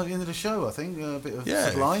on at the end of the show. I think a bit of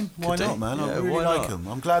Sublime. Why not, man? I really like them.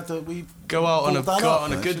 I'm glad that we go out on a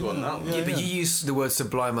actually. good one. Yeah, but you used the word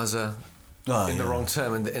Sublime as the wrong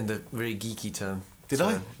term, in the very geeky term. Did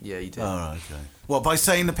I? Yeah, you did. All right, okay. What, by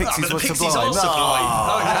saying the Pixies the were Pixies Sublime? are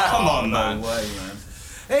Sublime. Come on, man. No way, man.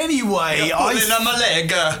 Anyway, on my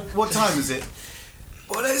leg. What time is it?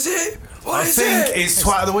 What is it? I think it's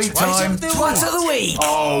Twat of the Week time. Twat of the Week.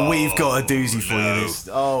 Oh, we've got a doozy for you.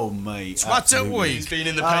 Mate. Twat of the Week. He's been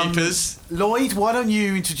in the papers. Lloyd, why don't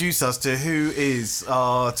you introduce us to who is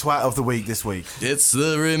our Twat of the Week this week? It's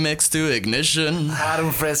the remix to Ignition.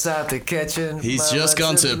 Adam Fresh out the kitchen. He's just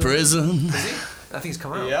gone to prison. Is he? I think he's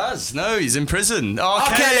come out. He has. No, he's in prison. R.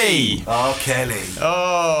 Kelly. R. Kelly.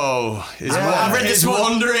 Oh, his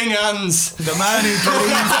wandering hands. The man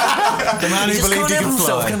who believed he could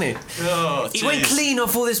fly. Can't he? Oh, he went clean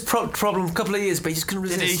off all this problem a couple of years, but he just couldn't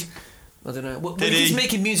resist. Did he? I don't know. Well, he's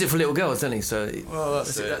making music for little girls, doesn't he? So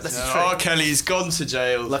that's it. That's no, R. Kelly's gone to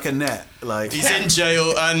jail. Like a net. Like he's in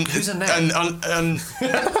jail, and who's a net? And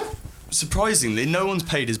surprisingly, no one's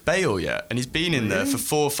paid his bail yet, and he's been in there for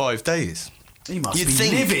 4 or 5 days. He must You'd be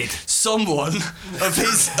think livid. Someone of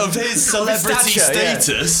his celebrity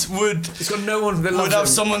status would have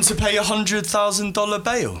someone to pay $100,000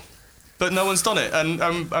 bail, but no one's done it.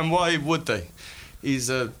 And why would they?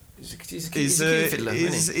 He's a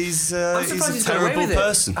terrible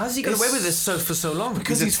person. How's he got away with this for so long?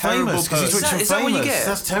 Because he's famous. Because he's rich and famous. Is that what you get?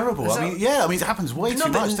 That's terrible. I mean, it happens way too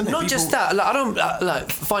much, doesn't it? Not just that. Like, I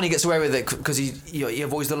don't fine he gets away with it because he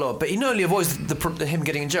avoids the law, but he not only avoids him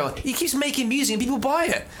getting in jail, he keeps making music and people buy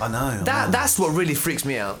it. I know. That's what really freaks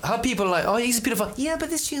me out. How people are like, oh, he's a beautiful. Yeah,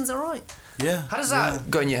 but this tune's alright. Yeah. How does that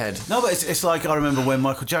go in your head? No, but it's like I remember when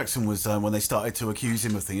Michael Jackson was when they started to accuse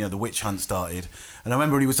him of things. The witch hunt started, and I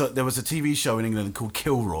remember there was a TV show in England called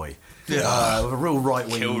Kilroy. Yeah, a real right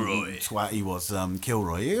wing twat. He was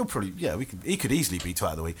Kilroy. He'll probably he could easily be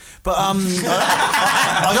Twat of the Week. But I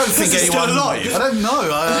don't think anyone. Still alive? I don't know.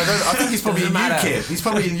 I think he's probably in UKIP. He's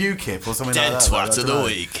probably in UKIP or something Dead like that. Twat of the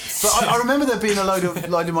Week. But I remember there being a load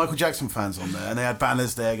of Michael Jackson fans on there, and they had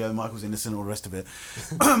banners there going Michael's innocent, all the rest of it.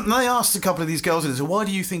 And they asked a couple of these girls, so why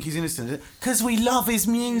do you think he's innocent? Because we love his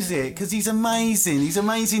music. Because he's amazing. He's an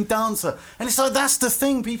amazing dancer. And it's like that's the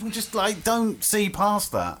thing. People just like don't see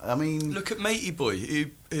past that. I mean, look at Matey Boy who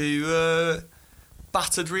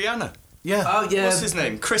battered Rihanna. Yeah. Oh yeah. What's his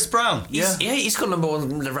name? Chris Brown. He's got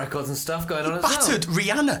 #1 records and stuff going on as well. Battered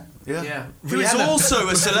Rihanna. Yeah. Who is also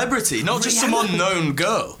a celebrity, not just some unknown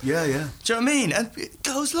girl. Yeah. Do you know what I mean? And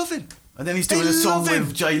girls love him. And then he's doing a song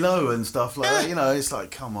with J-Lo and stuff like that. You know, it's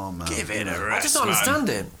like, come on, man. Give it a rest. I just don't understand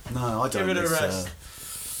it. No, I don't. Give it a rest.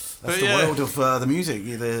 That's the world of the music.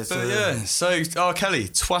 So R. Kelly,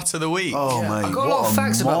 Twat of the Week. Oh, mate. I've got a lot of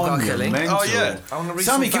facts about R. Kelly. Oh, yeah. I want to read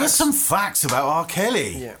Sammy, give us some facts about R.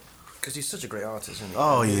 Kelly. Yeah, because he's such a great artist, isn't he?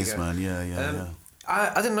 Oh, he is, man. Yeah.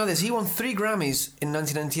 I didn't know this. He won 3 Grammys in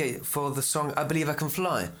 1998 for the song "I Believe I Can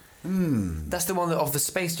Fly." That's the one of the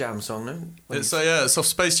Space Jam song, no? It's off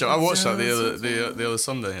Space Jam. I watched that the other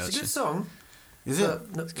Sunday. Actually, it's a good song. Is it?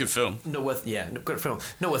 It's a good film. Not worth good film.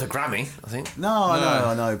 Not worth a Grammy, I think. No,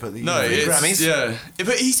 I know, but it's Grammys. Yeah,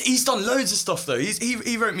 but he's done loads of stuff though.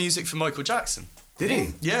 He wrote music for Michael Jackson. Did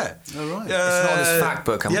he? Yeah. Oh right. It's not on his fact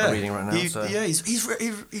book I'm reading right now. He's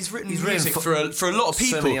written music for a lot of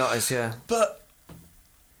people. So many artists, yeah. But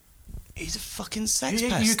he's a fucking sex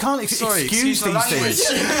pest. You can't excuse these things.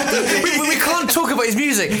 we can't talk about his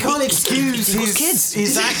music. You can't excuse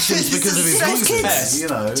his actions because of his music. You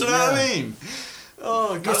know. Do you know what I mean?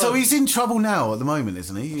 Oh God! So he's in trouble now at the moment,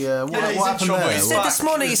 isn't he? What happened trouble. there? He said this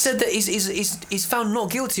morning. He said that he's found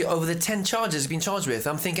not guilty over the 10 charges he's been charged with.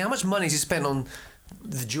 I'm thinking, how much money has he spent on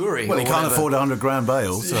the jury? Well, he can't afford $100,000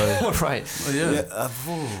 bail, so right.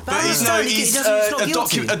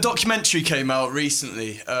 But a documentary came out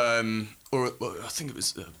recently, or I think it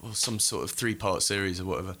was some sort of 3-part series or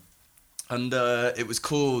whatever, and it was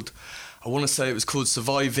called, I want to say it was called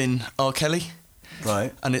 "Surviving R. Kelly,"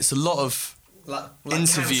 right? And it's a lot of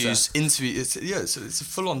interviews. It's a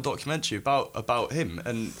full-on documentary about him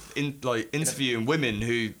and interviewing women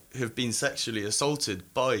who have been sexually assaulted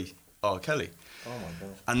by R. Kelly. Oh my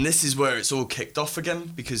God! And this is where it's all kicked off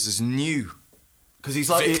again because there's new he's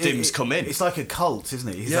like victims come in. It's like a cult, isn't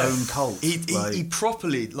it? His own cult. He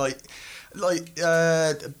properly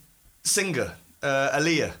singer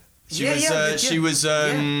Aaliyah. She was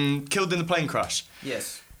killed in the plane crash.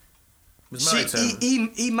 Yes.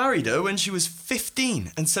 He married her when she was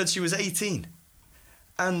 15 and said she was 18.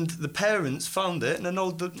 and the parents found it and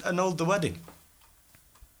annulled the wedding.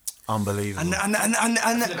 Unbelievable.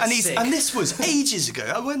 And this was ages ago.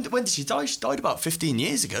 When did she die? She died about 15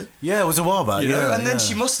 years ago. Yeah, it was a while back. And then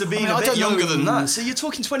she must have been a bit younger than that. So you're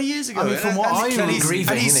talking 20 years ago. I mean, from what I remember,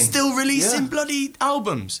 and he's still releasing bloody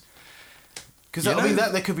albums. Because I mean,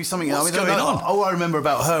 there could be something. What's going on? All I remember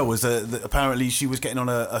about her was that apparently she was getting on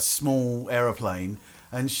a small aeroplane,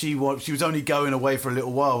 and she was only going away for a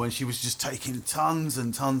little while, and she was just taking tons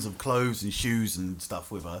and tons of clothes and shoes and stuff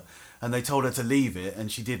with her. And they told her to leave it,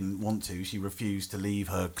 and she didn't want to. She refused to leave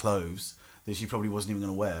her clothes that she probably wasn't even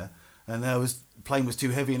going to wear. And the plane was too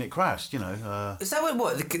heavy, and it crashed. Is that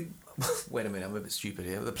what? Wait a minute, I'm a bit stupid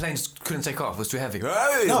here. The plane couldn't take off; it was too heavy.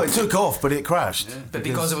 No, it took off, but it crashed. Yeah. But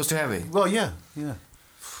because it was too heavy. Well, yeah.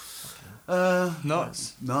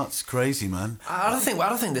 Nuts, crazy, man. I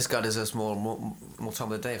don't think this guy deserves more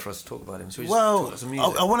time of the day for us to talk about him. So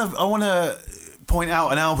I want to point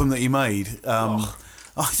out an album that he made.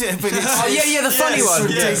 The funny one.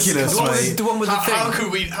 Ridiculous, mate. The one with the thing. How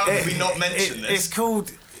could we not mention this? It's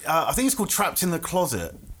called. I think it's called "Trapped in the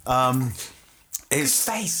Closet."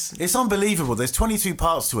 It's unbelievable. There's 22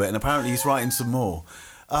 parts to it, and apparently he's writing some more.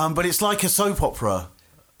 But it's like a soap opera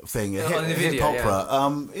thing, a hip opera.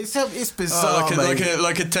 Yeah. It's bizarre, like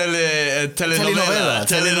a telenovela.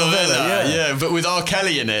 Yeah, but with R.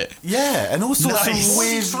 Kelly in it. Yeah, and all sorts of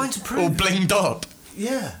weird, all blinged up.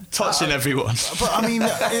 Yeah, touching everyone. But I mean,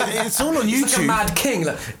 it's all on YouTube. It's like a mad king.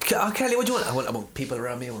 Like, Kelly, what do you want? I want people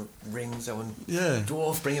around me. I want rings. I want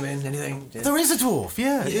dwarf. Bring him in. Anything. Yeah. There is a dwarf.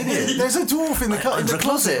 Yeah, it is. There's a dwarf in the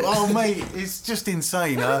closet. Oh mate, it's just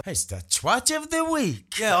insane. It's the Twat of the Week.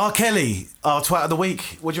 Yeah, R. Kelly, our Twat of the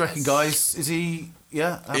Week. What do you reckon, guys? Is he?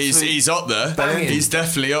 Yeah, he's up there. He's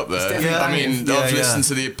definitely up there. Yeah. I mean, I've listened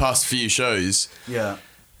to the past few shows. Yeah.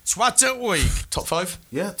 Twat of the Week. Top 5?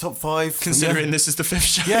 Yeah, top 5. Considering this is the 5th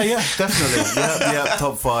show. Yeah, definitely. yeah,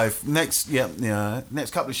 top 5. Next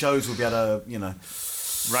couple of shows we'll be able to,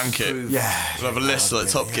 rank it. Yeah. We'll have a list like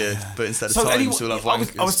Top Gear, but instead of times we'll have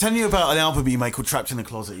rankings. I was telling you about an album you made called Trapped in the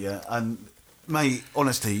Closet, and mate,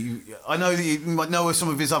 honestly, I know that you might know some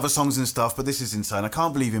of his other songs and stuff, but this is insane. I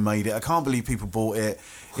can't believe he made it. I can't believe people bought it.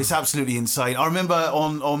 It's absolutely insane. I remember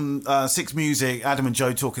on Six Music, Adam and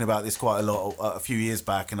Joe talking about this quite a lot a few years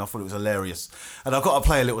back, and I thought it was hilarious. And I've got to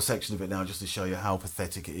play a little section of it now just to show you how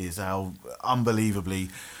pathetic it is, how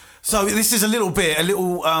unbelievably... So this is a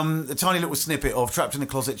tiny little snippet of Trapped in the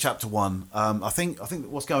Closet, Chapter 1. I think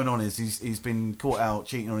what's going on is he's been caught out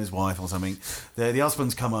cheating on his wife or something. The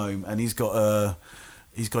husband's come home and he's got to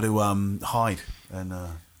hide and.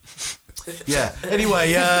 Yeah.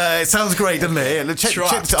 Anyway, it sounds great, doesn't it? Check,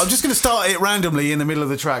 I'm just going to start it randomly in the middle of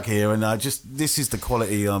the track here, and this is the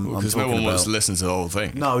quality I'm talking about. Because no one wants to listen to the whole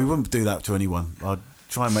thing. No, we wouldn't do that to anyone. I'd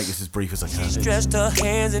try and make this as brief as I can. She stretched her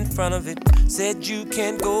hands in front of it, said you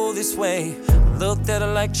can't go this way. Looked at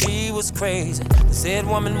her like she was crazy. I said,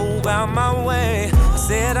 woman, move out my way. I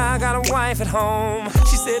said, I got a wife at home.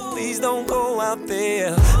 She said, please don't go out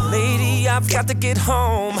there. Lady, I've got to get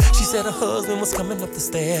home. She said her husband was coming up the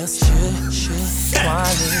stairs. Shh,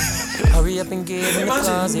 quiet. Hurry up and get in the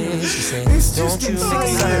closet. She said, don't you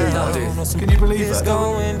insane. Can you believe that? It's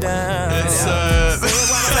going down. It's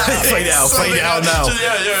fade it out now.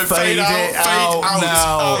 Fade it out.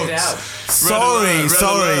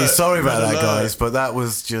 Sorry about that, guys. But that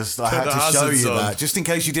was just I had to show you that just in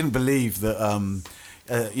case you didn't believe that.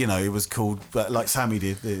 It was called like Sammy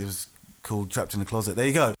did. It was called Trapped in the Closet. There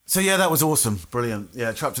you go. So yeah, that was awesome, brilliant.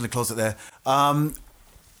 Yeah, Trapped in the Closet there.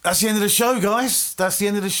 That's the end of the show, guys. That's the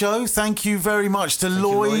end of the show. Thank you very much to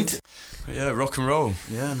Lloyd. Yeah, rock and roll.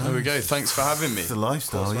 Yeah, there we go. Thanks for having me. It's a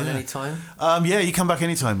lifestyle, yeah. Anytime. Yeah, you come back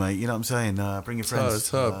anytime, mate. You know what I'm saying? Bring your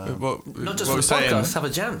friends. Not just for the podcast, have a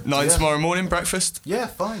jam. 9 tomorrow morning, breakfast? Yeah,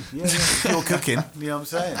 fine. Yeah. You're cooking. You know what I'm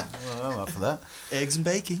saying? Well, I'm up for that. Eggs and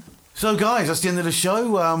bacon. So, guys, that's the end of the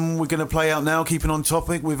show. We're going to play out now, keeping on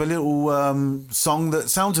topic, with a little song that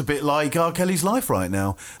sounds a bit like R. Kelly's life right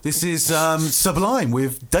now. This is Sublime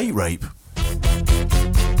with Date Rape.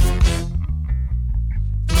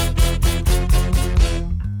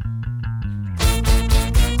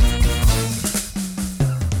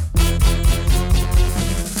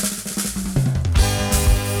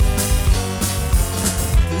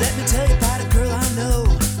 Let me tell you about a girl I know.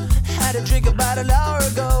 Had a drink about an hour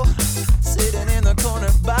ago. Sitting in the corner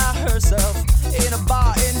by herself in a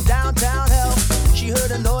bar in downtown hell. She heard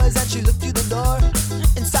a noise and she looked through the door.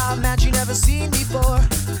 Inside a man she never seen before.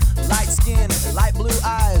 Light skin, light blue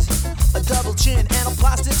eyes, a double chin and a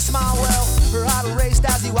plastic smile. Well, her heart raced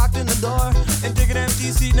as he walked in the door and took an empty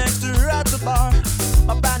seat next to her at the bar.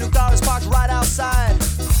 My brand new car is parked right outside.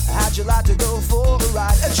 How'd you like to go for a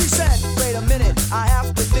ride?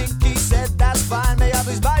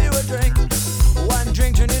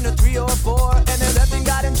 3 or 4, and they left and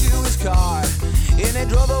got into his car, and they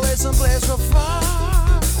drove away someplace real far.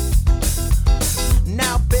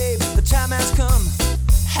 Now, babe, the time has come.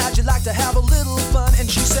 How'd you like to have a little fun? And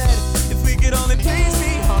she said, if we could only please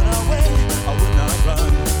be on our way, I would not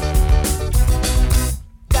run.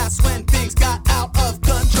 That's when things got out of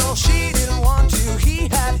control. She didn't want to, he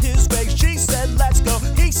had his way. She said, let's go,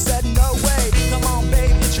 he said, no way. Come on,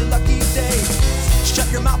 babe, it's your lucky day. Shut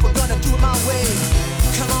your mouth, we're gonna do it my way.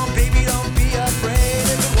 Come on, baby, don't be afraid.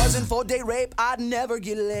 If it wasn't for day rape, I'd never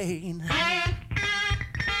get laid.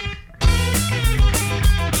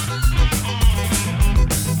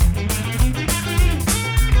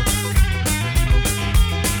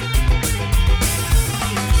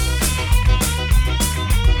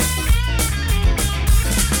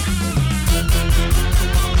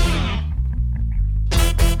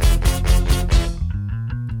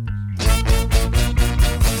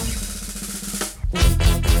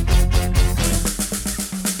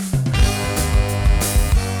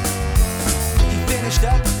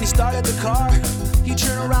 Started the car, he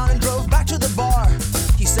turned around and drove back to the bar.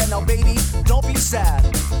 He said, now baby, don't be sad.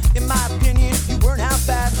 In my opinion, you weren't half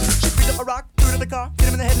bad. She picked up a rock, threw it in the car, hit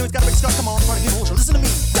him in the head, and he's got a big scar. Come on, party people, listen to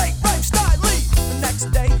me. Date, rape, style, leave. The next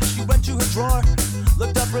day, she went to her drawer,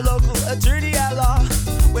 looked up her local attorney at law,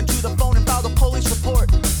 went to the phone and filed a police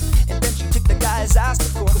report, and then she took the guy's ass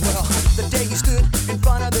to court. Well, the day he stood in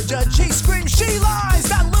front of the judge, he screamed, she lies,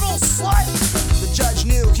 that little slut. The judge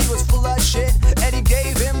knew he was full of shit, and he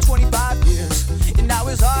gave him 25 years, and now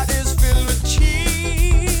his heart is filled with tears.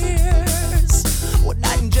 One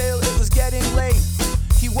night in jail, it was getting late.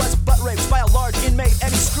 He was butt raped by a large inmate,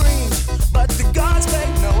 and he screamed, but the guards paid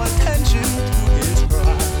no attention to his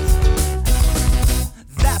cries.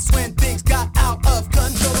 That's when things got out of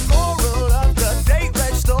control. The moral of the date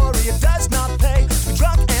rape story, it does not pay to be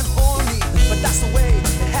drunk and horny, but that's the way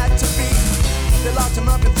it had to be. They locked him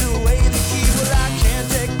up and threw away the key. Well, I can't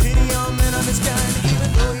take pity on men of his kind, even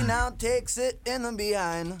though he now takes it in the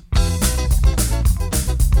behind.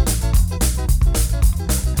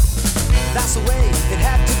 That's the way it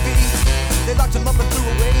had to be. They locked him up and threw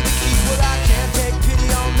away the key. Well, I can't take pity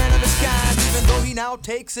on men of his kind, even though he now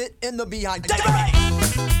takes it in the behind.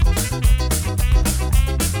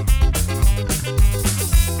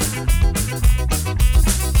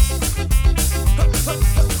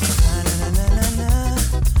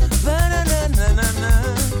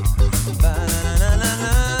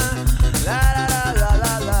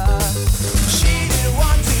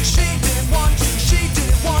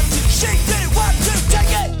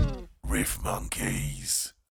 Riff Monkeys.